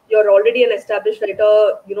 or you're already an established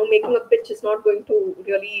writer, making a pitch is not going to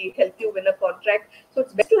really help you win a contract. So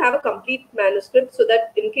it's best to have a complete manuscript, so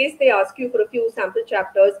that in case they ask you for a few sample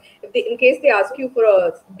chapters, in case they ask you for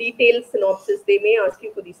a detailed synopsis, they may ask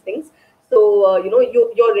you for these things. So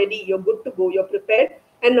you're ready, you're good to go, you're prepared.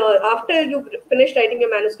 And after you finish writing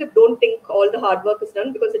your manuscript, don't think all the hard work is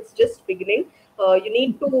done, because it's just beginning. You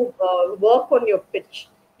need to work on your pitch.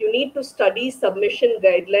 You need to study submission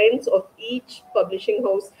guidelines of each publishing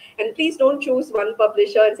house. And please don't choose one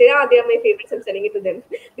publisher and say, they are my favorites, I'm sending it to them.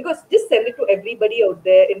 Because just send it to everybody out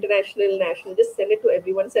there, international, national. Just send it to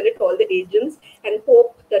everyone, send it to all the agents, and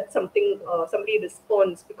hope that somebody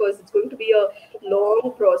responds, because it's going to be a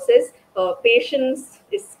long process. Patience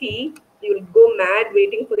is key. You'll go mad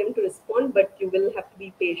waiting for them to respond, but you will have to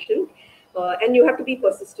be patient, and you have to be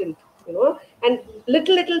persistent. And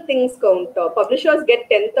little things count. Publishers get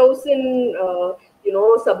 10,000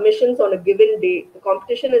 submissions on a given day. The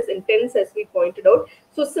competition is intense, as we pointed out.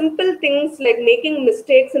 So simple things like making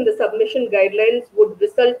mistakes in the submission guidelines would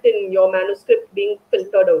result in your manuscript being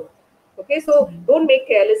filtered out. Okay, so don't make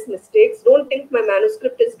careless mistakes. Don't think my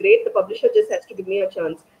manuscript is great, the publisher just has to give me a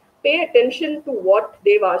chance. Pay attention to what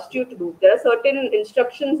they've asked you to do. There are certain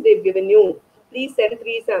instructions they've given you. Please send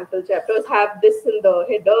 3 sample chapters, have this in the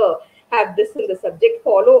header, have this in the subject,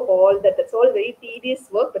 follow all that. That's all very tedious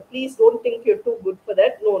work, but please don't think you're too good for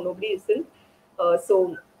that. No, nobody isn't.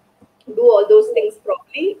 So do all those things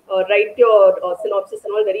properly. Write your synopsis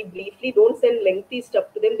and all very briefly. Don't send lengthy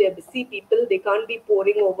stuff to them. They're busy people. They can't be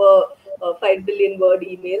pouring over 5 billion word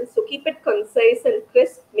emails. So keep it concise and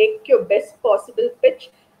crisp. Make your best possible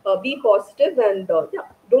pitch. Be positive and yeah,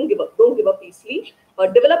 don't give up. Don't give up easily.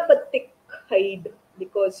 Develop a thick hide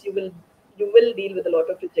because you will deal with a lot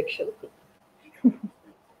of rejection.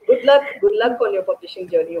 Good luck. Good luck on your publishing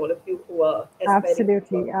journey, all of you who are aspiring to.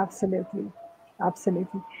 Absolutely, absolutely,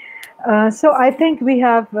 absolutely. So I think we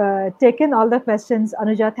have taken all the questions.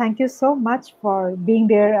 Anuja, thank you so much for being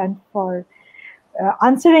there and for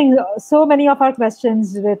answering so many of our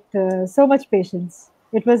questions with so much patience.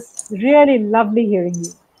 It was really lovely hearing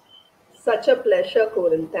you. Such a pleasure,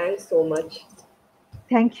 Corin. Thanks so much.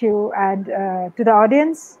 Thank you. And to the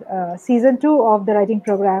audience, season 2 of the writing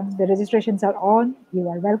program, the registrations are on. You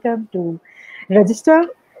are welcome to register.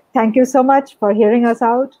 Thank you so much for hearing us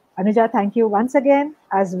out. Anuja, thank you once again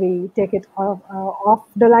as we take it off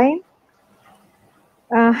the line.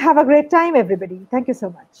 Have a great time, everybody. Thank you so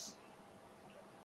much.